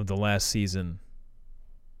of the last season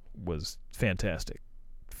was fantastic.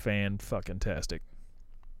 Fan-fucking-tastic.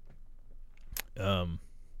 But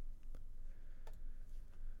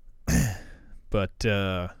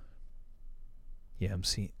yeah, I'm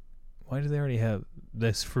seeing. Why do they already have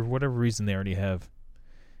this? For whatever reason, they already have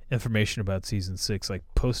information about season 6, like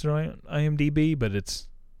posted on IMDb, but it's.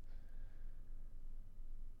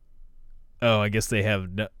 Oh, I guess they have.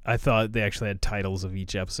 I thought they actually had titles of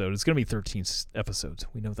each episode. It's going to be 13 episodes.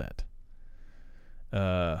 We know that.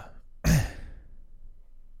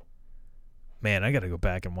 Man, I got to go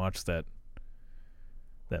back and watch that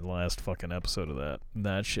last fucking episode of that.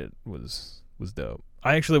 That shit was dope.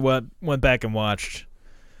 I actually went back and watched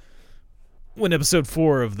when episode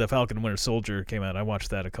 4 of The Falcon and Winter Soldier came out. I watched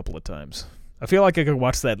that a couple of times. I feel like I could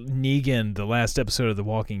watch that Negan, the last episode of The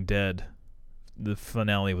Walking Dead. The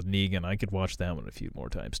finale with Negan, I could watch that one a few more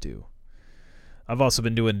times too. I've also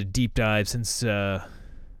been doing a deep dive since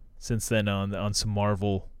then on some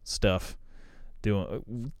Marvel stuff,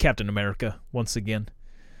 doing Captain America once again,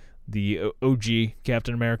 the OG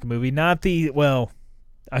Captain America movie, not the, well,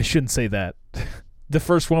 I shouldn't say that, the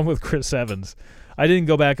first one with Chris Evans. I didn't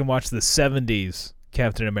go back and watch the 70s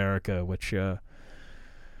Captain America, which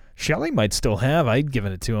Shelley might still have. I'd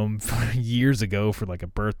given it to him years ago for like a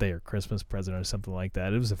birthday or Christmas present or something like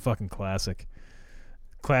that. It was a fucking classic.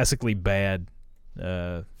 Classically bad.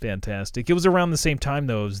 Fantastic. It was around the same time,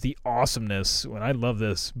 though, as The Awesomeness. When I love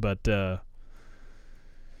this, but the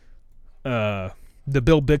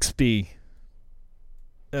Bill Bixby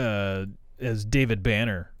as David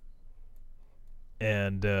Banner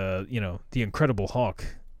and, The Incredible Hulk,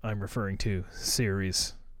 I'm referring to,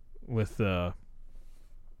 series with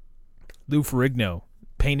Lou Ferrigno,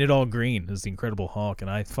 painted all green as the Incredible Hulk, and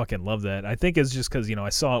I fucking love that. I think it's just because, I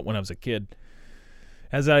saw it when I was a kid.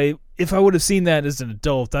 If I would have seen that as an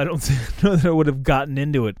adult, I don't know that I would have gotten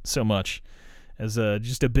into it so much as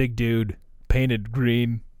just a big dude painted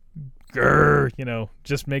green,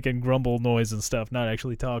 just making grumble noise and stuff, not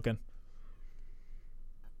actually talking.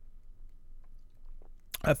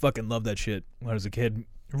 I fucking love that shit when I was a kid.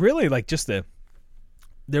 Really, like, there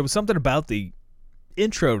was something about the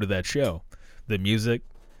intro to that show, the music,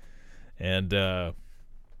 and oh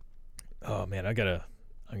man, I'm gonna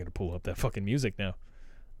pull up that fucking music now.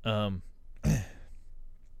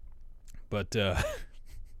 But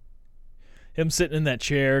him sitting in that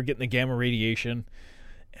chair, getting the gamma radiation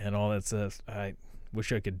and all that stuff. I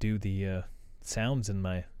wish I could do the sounds in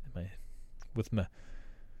my with my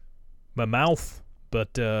mouth,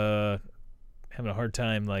 but having a hard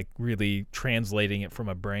time like really translating it from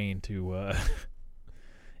my brain to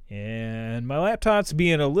And my laptop's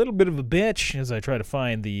being a little bit of a bitch as I try to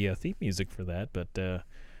find the theme music for that, but for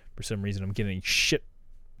some reason I'm getting shitty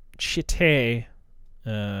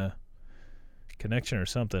connection or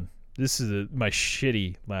something. This is my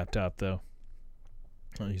shitty laptop, though.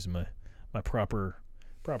 I'm using my proper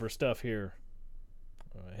stuff here.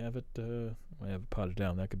 I have it potted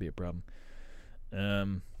down. That could be a problem.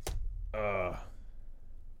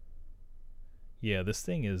 Yeah, this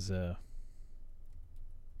thing is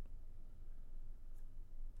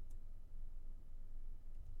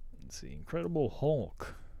let's see, Incredible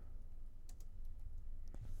Hulk.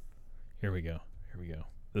 Here we go.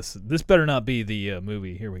 This better not be the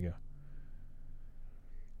movie. Here we go.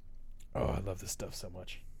 Oh, I love this stuff so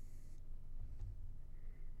much.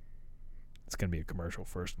 It's gonna be a commercial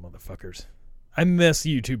first, motherfuckers. I miss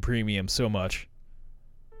YouTube Premium so much.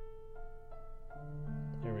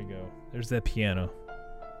 There we go. There's that piano.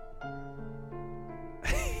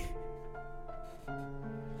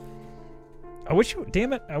 I wish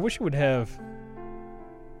it would have.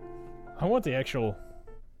 I want the actual.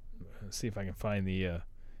 Let's see if I can find the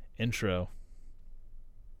intro.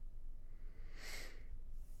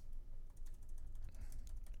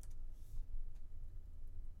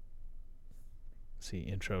 Let's see,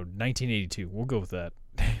 intro 1982. We'll go with that.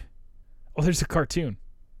 Oh, there's a cartoon.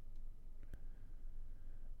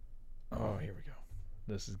 Oh, here we go.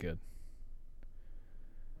 This is good.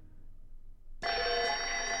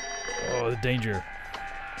 Oh, the danger.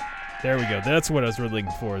 There we go. That's what I was really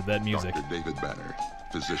looking for, that music. Dr. David Banner,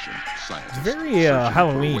 physician, scientist. It's very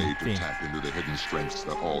Halloween way to theme. tap into the hidden strengths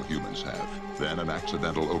that all humans have. Then an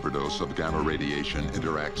accidental overdose of gamma radiation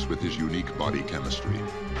interacts with his unique body chemistry.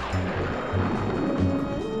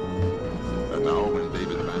 And now when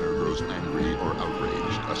David Banner grows angry or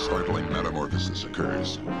outraged, a startling metamorphosis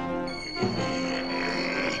occurs.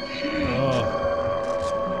 Oh.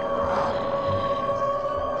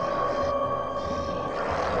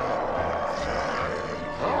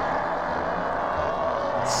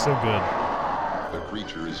 So good. The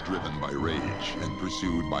creature is driven by rage and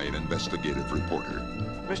pursued by an investigative reporter.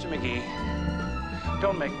 Mr. McGee,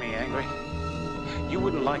 don't make me angry. You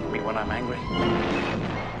wouldn't like me when I'm angry.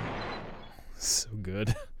 So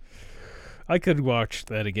good. I could watch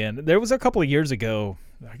that again. There was a couple of years ago,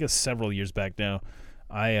 I guess several years back now,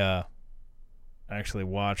 I actually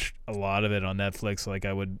watched a lot of it on Netflix. Like,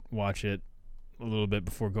 I would watch it a little bit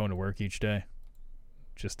before going to work each day,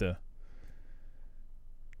 just to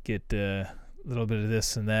get a little bit of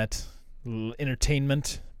this and that, a little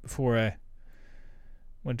entertainment before I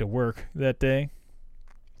went to work that day.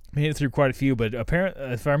 Made it through quite a few, but apparently,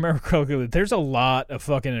 if I remember correctly, there's a lot of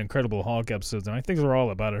fucking Incredible Hulk episodes, and I think they're all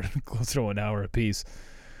about close to an hour apiece.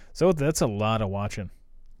 So that's a lot of watching.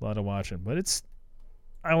 But I want to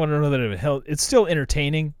know that it's still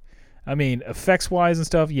entertaining. I mean, effects-wise and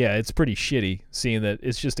stuff, yeah, it's pretty shitty, seeing that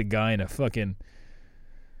it's just a guy in a fucking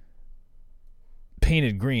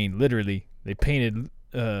painted green, literally. They painted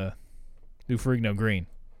Lou Ferrigno green.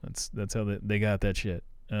 That's how they got that shit.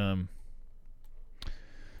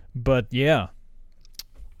 But yeah.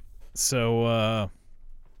 So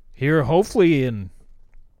here, hopefully in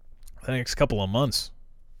the next couple of months,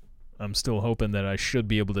 I'm still hoping that I should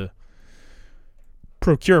be able to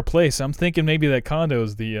procure a place. I'm thinking maybe that condo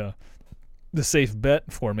is the safe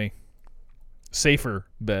bet for me. Safer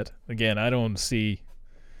bet. Again, I don't see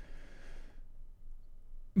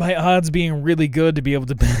my odds being really good to be able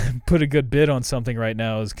to put a good bid on something right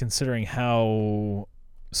now, is considering how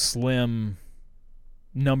slim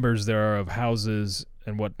numbers there are of houses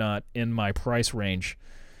and whatnot in my price range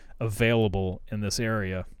available in this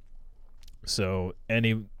area. So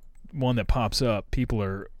any one that pops up, people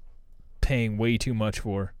are paying way too much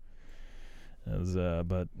for.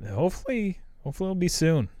 But hopefully it'll be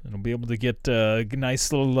soon, and I'll be able to get a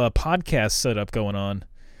nice little podcast setup going on.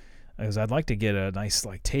 Because I'd like to get a nice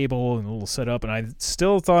table and a little setup, and I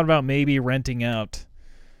still thought about maybe renting out.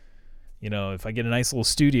 If I get a nice little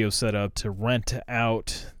studio set up, to rent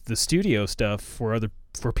out the studio stuff for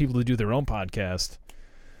people to do their own podcast.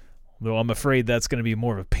 Though I'm afraid that's going to be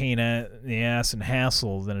more of a pain in the ass and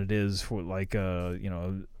hassle than it is for a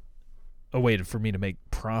way for me to make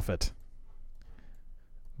profit.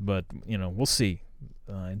 But we'll see.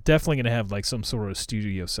 Definitely going to have some sort of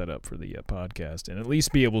studio set up for the podcast, and at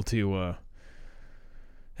least be able to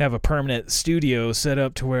have a permanent studio set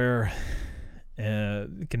up to where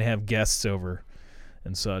can have guests over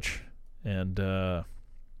and such. And I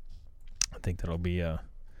think that'll be it'll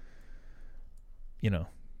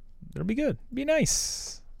be good. Be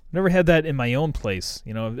nice. Never had that in my own place.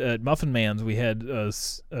 You know, at Muffin Man's we had a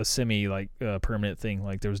semi permanent thing.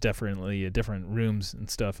 Like there was definitely different rooms and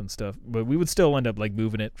stuff, but we would still end up like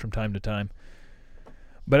moving it from time to time.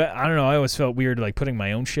 But I don't know. I always felt weird like putting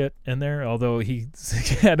my own shit in there. Although he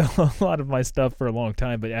had a lot of my stuff for a long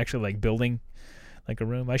time, but actually like building like a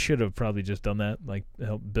room, I should have probably just done that, like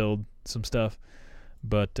help build some stuff.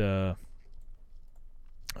 But I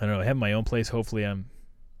don't know. I have my own place. Hopefully,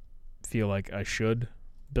 feel like I should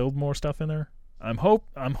build more stuff in there. I'm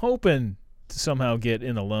hoping to somehow get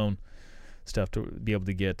in the loan stuff to be able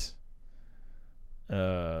to get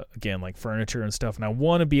again like furniture and stuff. And I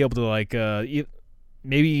want to be able to like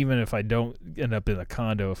maybe even if I don't end up in a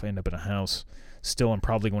condo, if I end up in a house, still I'm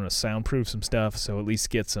probably going to soundproof some stuff. So at least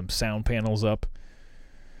get some sound panels up.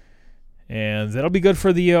 And that'll be good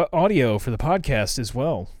for the audio for the podcast as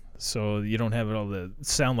well. So you don't have it all the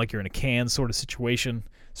sound like you're in a can sort of situation.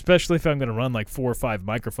 Especially if I'm going to run like 4 or 5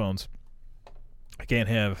 microphones. I can't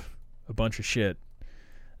have a bunch of shit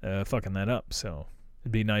fucking that up. So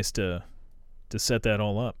it'd be nice to set that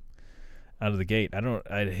all up out of the gate.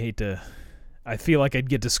 I feel like I'd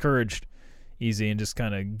get discouraged easy and just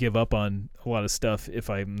kind of give up on a lot of stuff if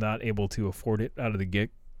I'm not able to afford it out of the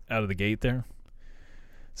gate there.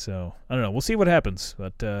 So I don't know. We'll see what happens,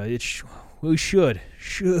 but we should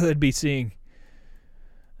be seeing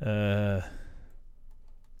a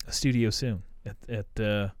studio soon.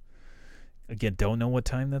 Again, don't know what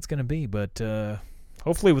time that's going to be, but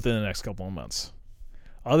hopefully within the next couple of months.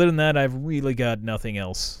 Other than that, I've really got nothing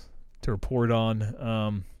else to report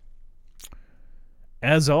on.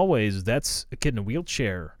 As always, that's a kid in a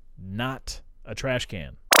wheelchair, not a trash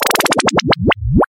can.